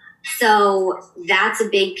 So that's a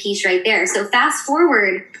big piece right there. So fast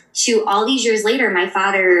forward to all these years later, my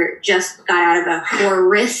father just got out of a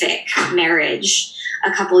horrific marriage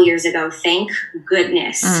a couple years ago. Thank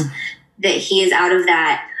goodness that he is out of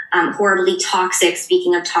that horribly toxic,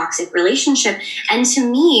 speaking of toxic, relationship. And to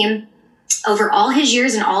me, over all his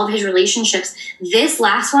years and all of his relationships, this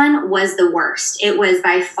last one was the worst. It was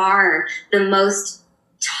by far the most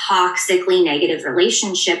toxically negative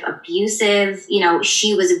relationship, abusive.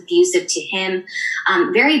 She was abusive to him,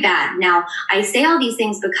 very bad. Now, I say all these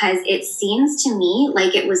things because it seems to me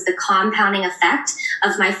like it was the compounding effect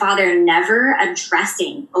of my father never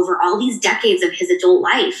addressing over all these decades of his adult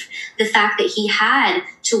life the fact that he had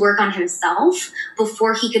to work on himself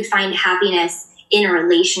before he could find happiness in a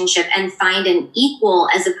relationship and find an equal,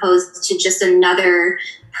 as opposed to just another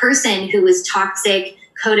person who was toxic,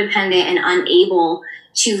 codependent, and unable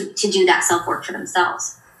to do that self-work for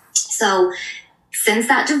themselves. So since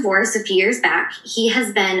that divorce a few years back, he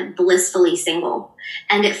has been blissfully single.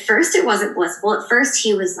 And at first it wasn't blissful. At first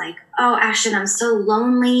he was like, oh, Ashton, I'm so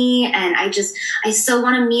lonely. And I so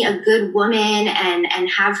want to meet a good woman and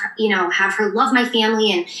have her love my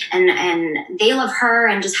family and they love her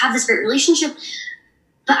and just have this great relationship.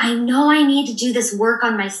 But I know I need to do this work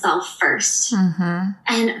on myself first. Mm-hmm.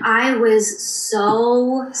 And I was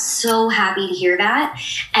so happy to hear that.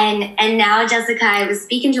 And now, Jessica, I was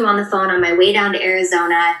speaking to him on the phone on my way down to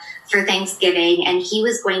Arizona for Thanksgiving, and he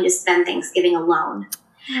was going to spend Thanksgiving alone.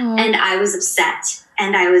 Oh. And I was upset,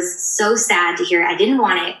 and I was so sad to hear it. I didn't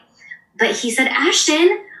want it. But he said,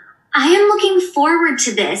 Ashton, I am looking forward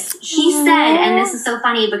to this. He said, and this is so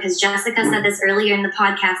funny because Jessica said this earlier in the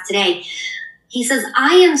podcast today. He says,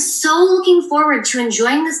 I am so looking forward to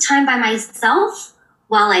enjoying this time by myself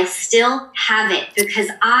while I still have it, because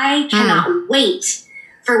I cannot wait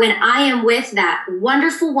for when I am with that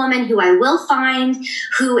wonderful woman who I will find,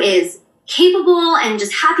 who is capable and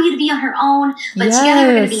just happy to be on her own, but together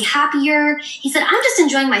we're going to be happier. He said, I'm just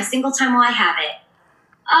enjoying my single time while I have it.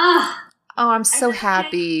 Oh, I'm so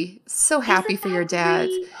happy. So happy for your dad.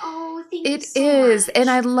 Oh, thank you It so is. much. And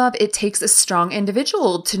I love it takes a strong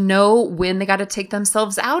individual to know when they got to take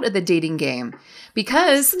themselves out of the dating game,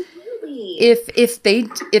 because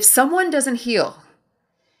if someone doesn't heal,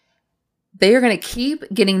 they are going to keep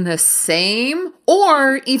getting the same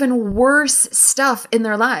or even worse stuff in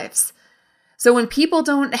their lives. So when people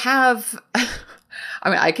don't have, I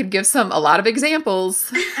mean, I could give a lot of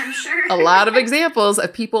examples. I'm sure. A lot of examples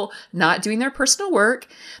of people not doing their personal work.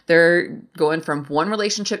 They're going from one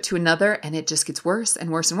relationship to another, and it just gets worse and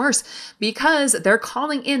worse and worse because they're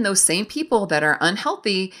calling in those same people that are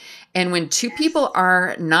unhealthy. And when two people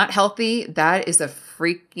are not healthy, that is a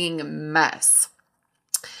freaking mess.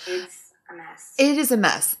 It's a mess. It is a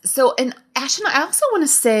mess. So, and Ashton, I also want to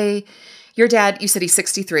say, your dad, you said he's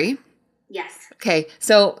 63. Yes. Okay.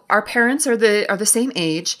 So our parents are the same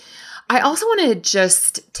age. I also want to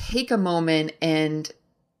just take a moment and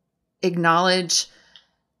acknowledge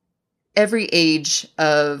every age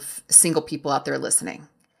of single people out there listening.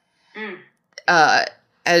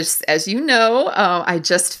 As you know, I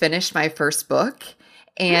just finished my first book.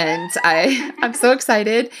 And I'm so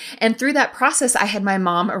excited. And through that process, I had my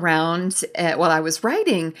mom around while I was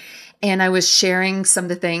writing, and I was sharing some of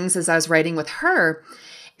the things as I was writing with her.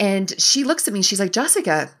 And she looks at me, she's like,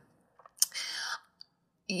 Jessica,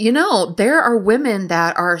 there are women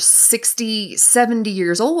that are 60, 70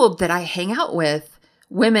 years old that I hang out with,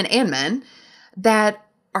 women and men, that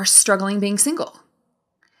are struggling being single.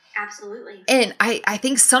 Absolutely. And I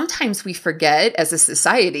think sometimes we forget as a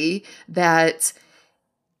society that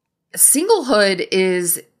singlehood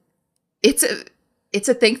it's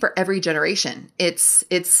a thing for every generation.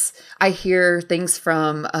 I hear things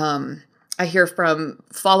from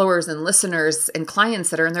followers and listeners and clients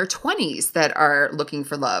that are in their 20s that are looking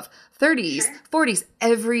for love, 30s, sure. 40s,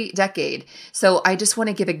 every decade. So I just want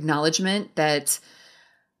to give acknowledgement that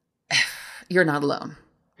you're not alone.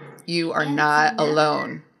 You are not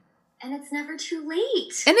alone. And it's never too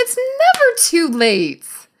late. And it's never too late.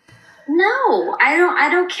 No, I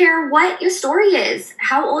don't care what your story is,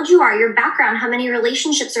 how old you are, your background, how many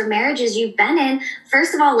relationships or marriages you've been in.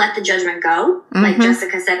 First of all, let the judgment go. Mm-hmm. Like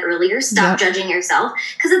Jessica said earlier, stop judging yourself.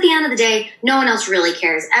 Because at the end of the day, no one else really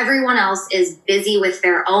cares. Everyone else is busy with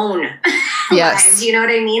their own lives. You know what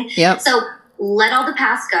I mean? Yep. So let all the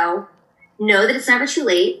past go. Know that it's never too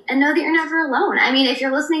late, and know that you're never alone. I mean, if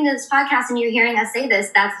you're listening to this podcast and you're hearing us say this,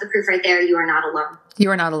 that's the proof right there. You are not alone. You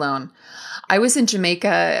are not alone. I was in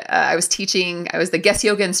Jamaica. I was the guest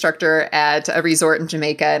yoga instructor at a resort in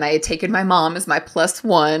Jamaica, and I had taken my mom as my +1.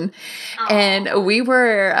 Aww. And we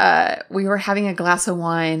were having a glass of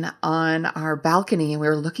wine on our balcony, and we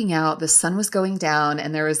were looking out. The sun was going down,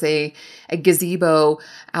 and there was a gazebo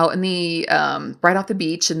out in the right off the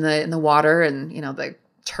beach in the water, and the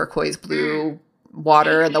turquoise blue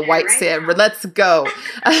water and the white sand. Let's go.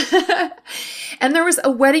 And there was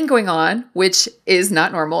a wedding going on, which is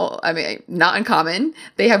not normal. I mean, not uncommon.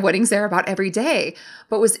 They have weddings there about every day.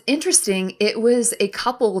 But what was interesting, it was a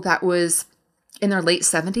couple that was in their late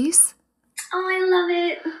 70s. Oh, I love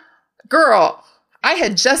it. Girl, I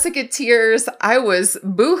had Jessica tears. I was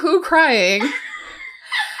boo-hoo crying.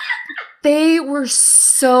 They were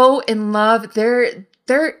so in love. Their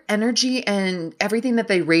energy and everything that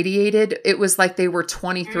they radiated, it was like they were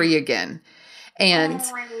 23 again. And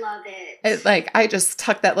I love it. I just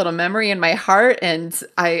tucked that little memory in my heart, and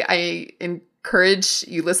I encourage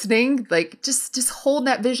you listening, just hold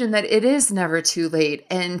that vision that it is never too late.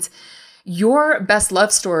 And your best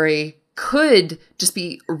love story could just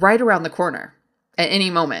be right around the corner at any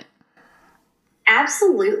moment.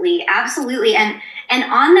 Absolutely. Absolutely. And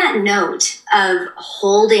on that note of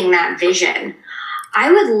holding that vision,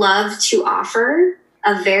 I would love to offer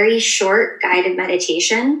a very short guided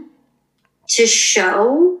meditation to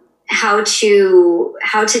show how to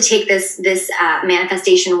take this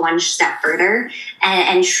manifestation one step further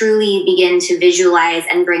and truly begin to visualize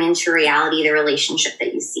and bring into reality the relationship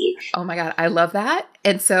that you seek. Oh my God, I love that.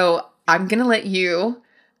 And so I'm going to let you.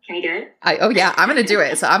 Can you do it? I'm going to do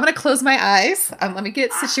it. So I'm going to close my eyes. Let me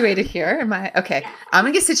get situated here. Okay. Yeah. I'm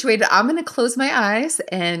going to get situated. I'm going to close my eyes,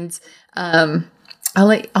 and I'll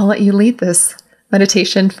let you lead this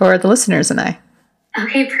meditation for the listeners and I.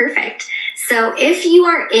 Okay, perfect. So if you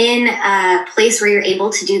are in a place where you're able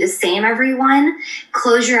to do the same, everyone,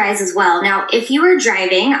 close your eyes as well. Now, if you are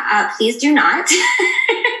driving, please do not.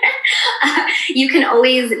 You can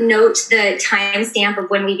always note the timestamp of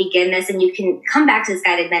when we begin this, and you can come back to this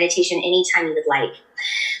guided meditation anytime you would like.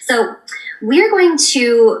 So we're going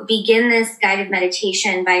to begin this guided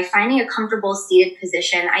meditation by finding a comfortable seated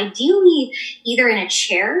position, ideally either in a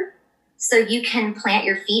chair so you can plant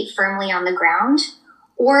your feet firmly on the ground,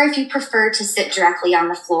 Or if you prefer to sit directly on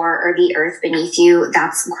the floor or the earth beneath you,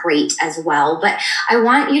 that's great as well. But I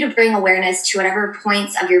want you to bring awareness to whatever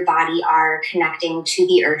points of your body are connecting to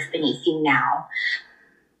the earth beneath you now.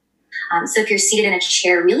 So if you're seated in a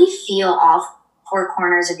chair, really feel all four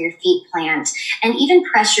corners of your feet plant, and even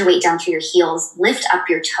press your weight down through your heels, lift up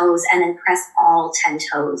your toes, and then press all 10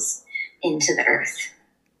 toes into the earth.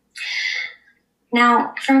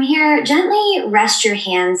 Now, from here, gently rest your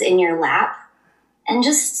hands in your lap and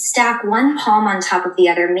just stack one palm on top of the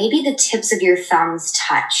other. Maybe the tips of your thumbs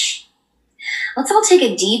touch. Let's all take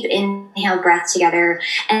a deep inhale breath together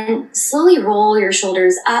and slowly roll your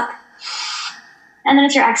shoulders up. And then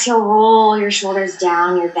with your exhale, roll your shoulders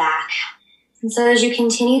down your back. And so as you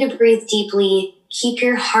continue to breathe deeply, keep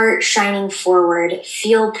your heart shining forward.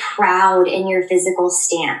 Feel proud in your physical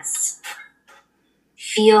stance.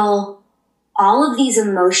 Feel all of these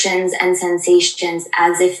emotions and sensations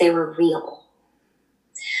as if they were real.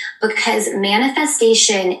 Because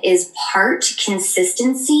manifestation is part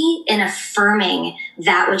consistency in affirming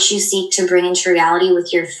that which you seek to bring into reality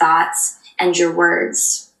with your thoughts and your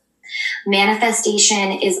words.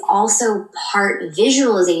 Manifestation is also part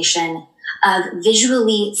visualization of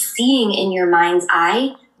visually seeing in your mind's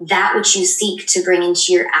eye that which you seek to bring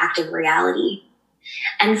into your active reality.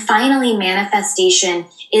 And finally, manifestation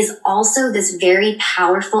is also this very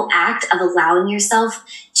powerful act of allowing yourself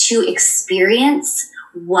to experience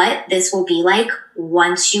what this will be like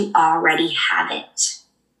once you already have it.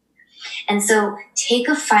 And so take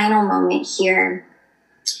a final moment here,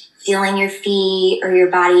 feeling your feet or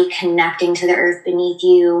your body connecting to the earth beneath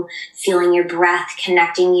you, feeling your breath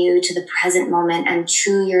connecting you to the present moment and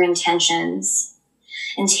to your intentions.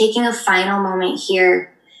 And taking a final moment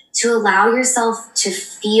here to allow yourself to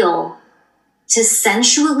feel, to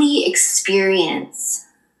sensually experience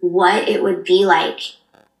what it would be like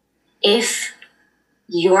if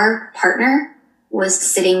your partner was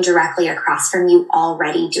sitting directly across from you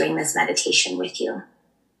already doing this meditation with you.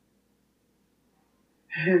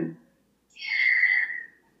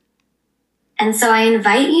 And so I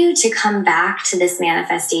invite you to come back to this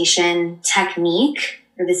manifestation technique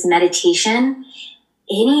or this meditation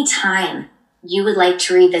anytime you would like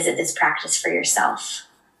to revisit this practice for yourself.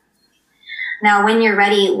 Now, when you're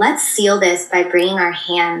ready, let's seal this by bringing our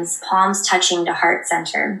hands, palms touching to heart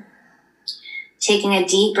center. Taking a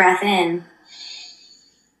deep breath in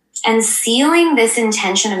and sealing this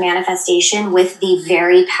intention of manifestation with the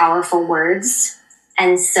very powerful words,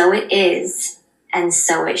 and so it is, and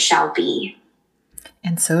so it shall be.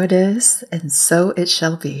 And so it is, and so it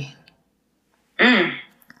shall be. Ooh,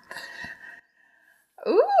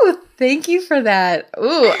 thank you for that.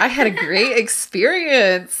 Ooh, I had a great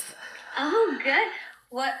experience. Oh, good.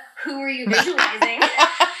 Who were you visualizing?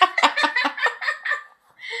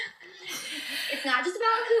 It's not just about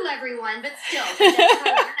who, everyone, but still.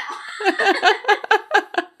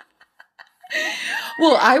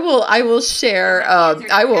 Well, I will share.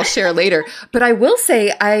 I will share later. But I will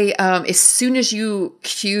say, as soon as you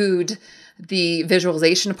cued the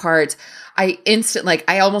visualization part, I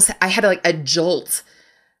had like a jolt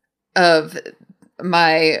of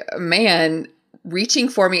my man reaching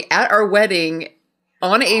for me at our wedding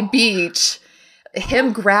on a beach,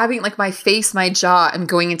 him grabbing like my face, my jaw, and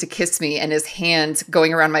going in to kiss me, and his hand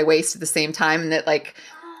going around my waist at the same time. And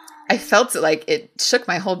I felt it, like it shook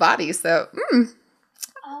my whole body. So,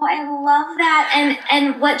 Oh, I love that.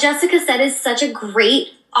 And what Jessica said is such a great,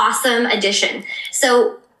 awesome addition.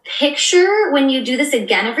 So picture when you do this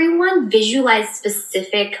again, everyone, visualize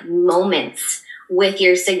specific moments with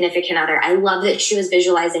your significant other. I love that she was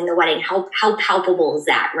visualizing the wedding. How palpable is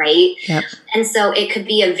that, right? Yep. And so it could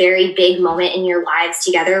be a very big moment in your lives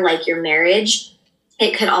together, like your marriage.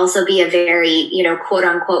 It could also be a very, quote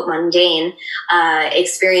unquote mundane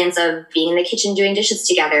experience of being in the kitchen doing dishes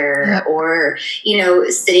together, yep. or,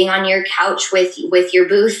 sitting on your couch with your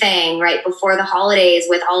boo thing right before the holidays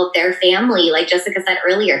with all of their family. Like Jessica said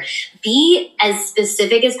earlier, be as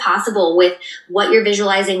specific as possible with what you're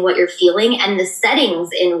visualizing, what you're feeling, and the settings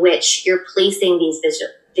in which you're placing these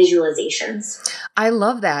visualizations. I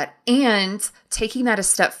love that. And taking that a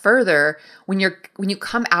step further, when you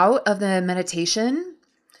come out of the meditation,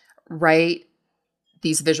 write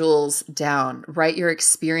these visuals down, write your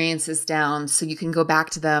experiences down so you can go back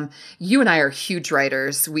to them. You and I are huge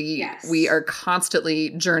writers. We are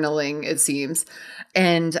constantly journaling, it seems.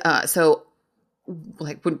 And so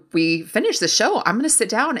like when we finish the show, I'm going to sit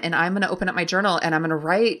down and I'm going to open up my journal and I'm going to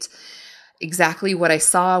write exactly what I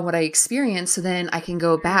saw, what I experienced, so then I can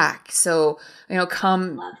go back. So,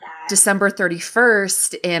 come December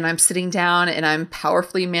 31st and I'm sitting down and I'm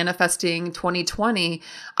powerfully manifesting 2020,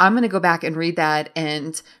 I'm going to go back and read that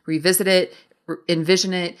and revisit it,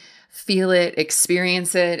 envision it, feel it,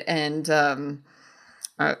 experience it. And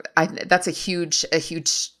that's a huge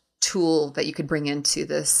tool that you could bring into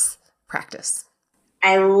this practice.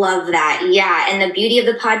 I love that. Yeah. And the beauty of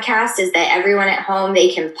the podcast is that everyone at home, they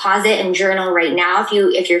can pause it and journal right now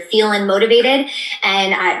if you're feeling motivated.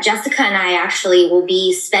 And Jessica and I actually will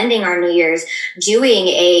be spending our New Year's doing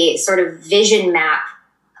a sort of vision map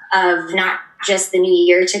of not just the new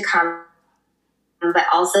year to come, but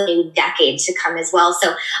also a decade to come as well.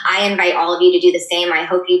 So I invite all of you to do the same. I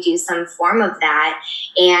hope you do some form of that.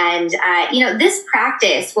 And, this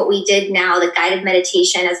practice, what we did now, the guided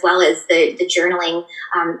meditation, as well as the journaling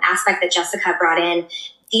aspect that Jessica brought in,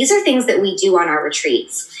 these are things that we do on our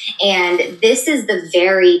retreats. And this is the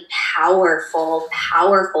very powerful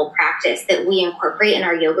practice that we incorporate in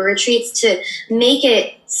our yoga retreats to make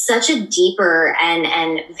it such a deeper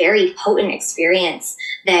and very potent experience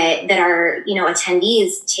that our,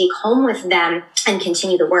 attendees take home with them and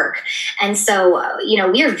continue the work. And so,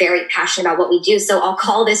 we are very passionate about what we do. So I'll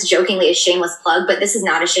call this jokingly a shameless plug, but this is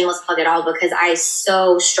not a shameless plug at all, because I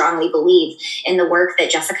so strongly believe in the work that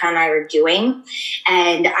Jessica and I are doing.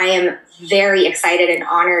 And I am very excited and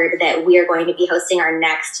honored that we are going to be hosting our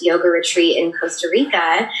next yoga retreat in Costa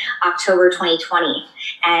Rica, October 2020.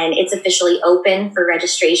 And it's officially open for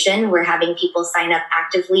registration. We're having people sign up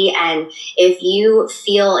actively. And if you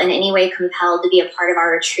feel in any way compelled to be a part of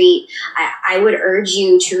our retreat, I would urge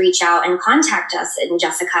you to reach out and contact us and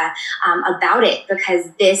Jessica about it, because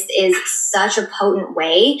this is such a potent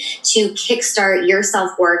way to kickstart your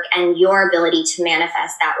self-work and your ability to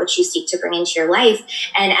manifest that which you seek to bring into your life.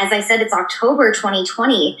 And as I said, it's October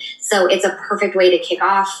 2020. So it's a perfect way to kick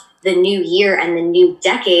off the new year and the new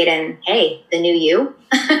decade, and hey, the new you.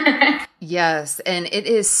 Yes. And it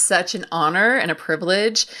is such an honor and a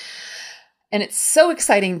privilege. And it's so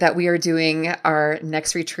exciting that we are doing our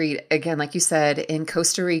next retreat, again, like you said, in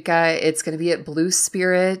Costa Rica. It's going to be at Blue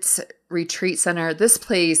Spirit Retreat Center. This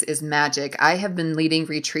place is magic. I have been leading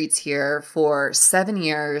retreats here for 7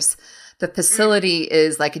 years. The facility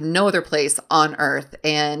is like no other place on earth.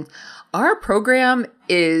 And our program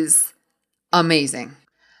is amazing.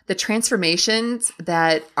 The transformations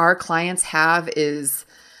that our clients have it's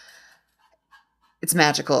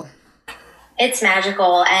magical. It's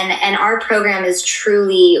magical. And our program is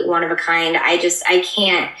truly one of a kind. I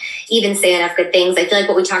can't even say enough good things. I feel like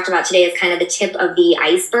what we talked about today is kind of the tip of the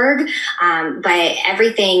iceberg. But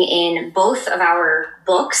everything in both of our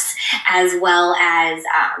books, as well as,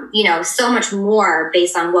 so much more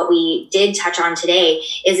based on what we did touch on today,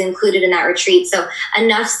 is included in that retreat. So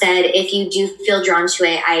enough said. If you do feel drawn to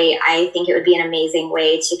it, I think it would be an amazing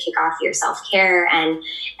way to kick off your self-care and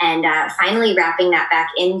finally wrapping that back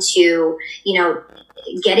into,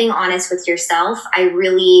 getting honest with yourself. I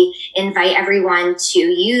really invite everyone to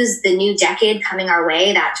use the new decade coming our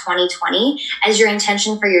way, that 2020, as your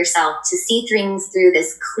intention for yourself to see things through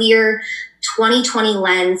this clear 2020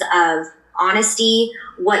 lens of honesty,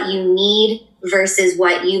 what you need versus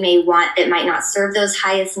what you may want that might not serve those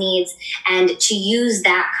highest needs, and to use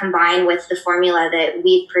that combined with the formula that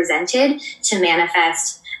we've presented to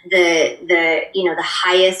manifest the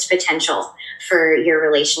highest potential for your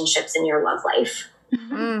relationships and your love life.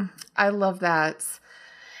 I love that.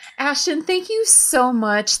 Ashton, thank you so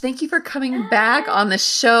much. Thank you for coming back on the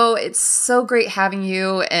show. It's so great having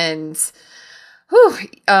you. And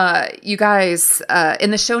you guys,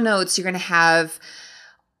 in the show notes, you're going to have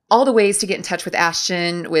all the ways to get in touch with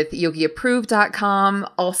Ashton with yogiapproved.com,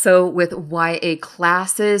 also with YA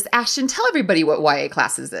Classes. Ashton, tell everybody what YA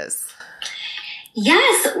Classes is.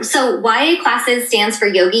 Yes. So YA Classes stands for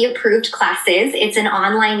Yogi Approved Classes. It's an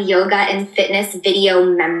online yoga and fitness video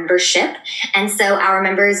membership. And so our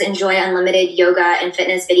members enjoy unlimited yoga and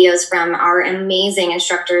fitness videos from our amazing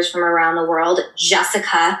instructors from around the world,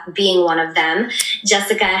 Jessica being one of them.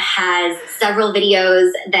 Jessica has several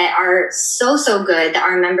videos that are so good that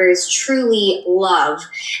our members truly love.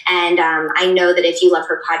 And I know that if you love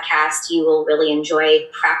her podcast, you will really enjoy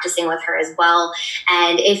practicing with her as well.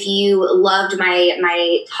 And if you loved my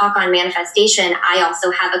talk on manifestation, I also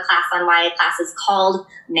have a class on YA Classes called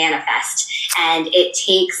Manifest. And it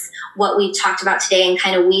takes what we've talked about today and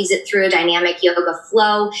kind of weaves it through a dynamic yoga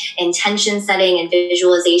flow, intention setting, and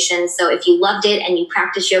visualization. So if you loved it and you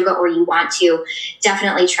practice yoga or you want to,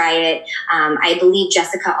 definitely try it. I believe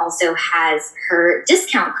Jessica also has her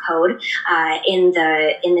discount code in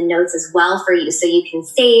the notes as well for you, so you can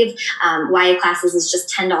save. YA Classes is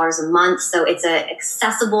just $10 a month, so it's an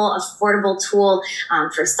accessible, affordable tool grateful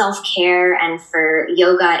for self-care and for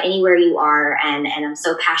yoga anywhere you are. And I'm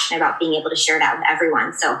so passionate about being able to share that with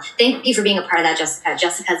everyone. So thank you for being a part of that, Jessica.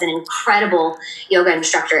 Jessica's an incredible yoga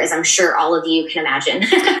instructor, as I'm sure all of you can imagine.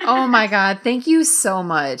 Oh my God. Thank you so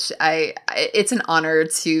much. It's an honor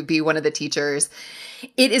to be one of the teachers.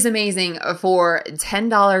 It is amazing. For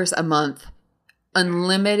 $10 a month,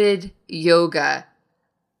 unlimited yoga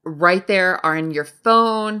right there on your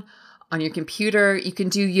phone, on your computer. You can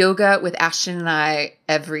do yoga with Ashton and I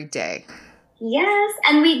every day. Yes,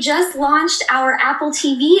 and we just launched our Apple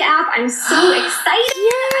TV app. I'm so excited.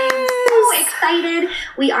 Yes. I am so excited.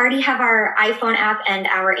 We already have our iPhone app, and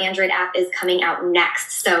our Android app is coming out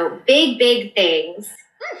next. So big, big things.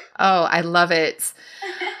 Oh, I love it.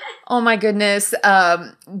 Oh my goodness.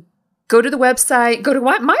 Go to the website, go to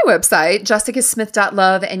my website,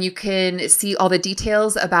 jessicasmith.love, and you can see all the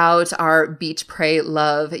details about our Beach, Pray,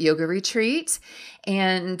 Love yoga retreat.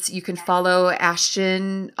 And you can follow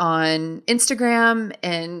Ashton on Instagram,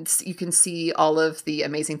 and you can see all of the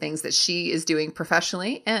amazing things that she is doing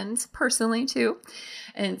professionally and personally too.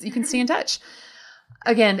 And you can stay in touch.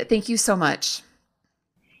 Again, thank you so much.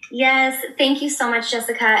 Yes, thank you so much,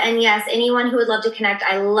 Jessica. And yes, anyone who would love to connect,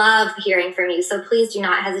 I love hearing from you. So please do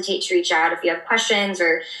not hesitate to reach out if you have questions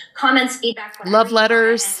or comments, feedback. Love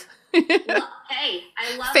letters. Hey,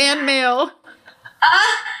 I love fan mail.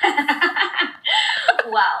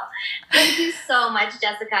 Well, thank you so much,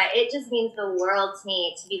 Jessica. It just means the world to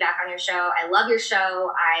me to be back on your show. I love your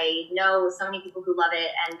show. I know so many people who love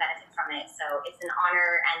it and benefit from it. So it's an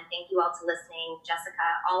honor. And thank you all to listening. Jessica,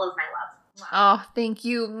 all of my love. Wow. Oh, thank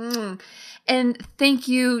you. And thank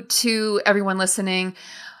you to everyone listening.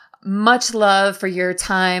 Much love for your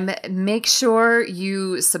time. Make sure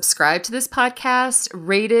you subscribe to this podcast,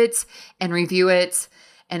 rate it, and review it.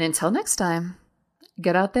 And until next time,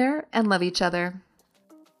 get out there and love each other.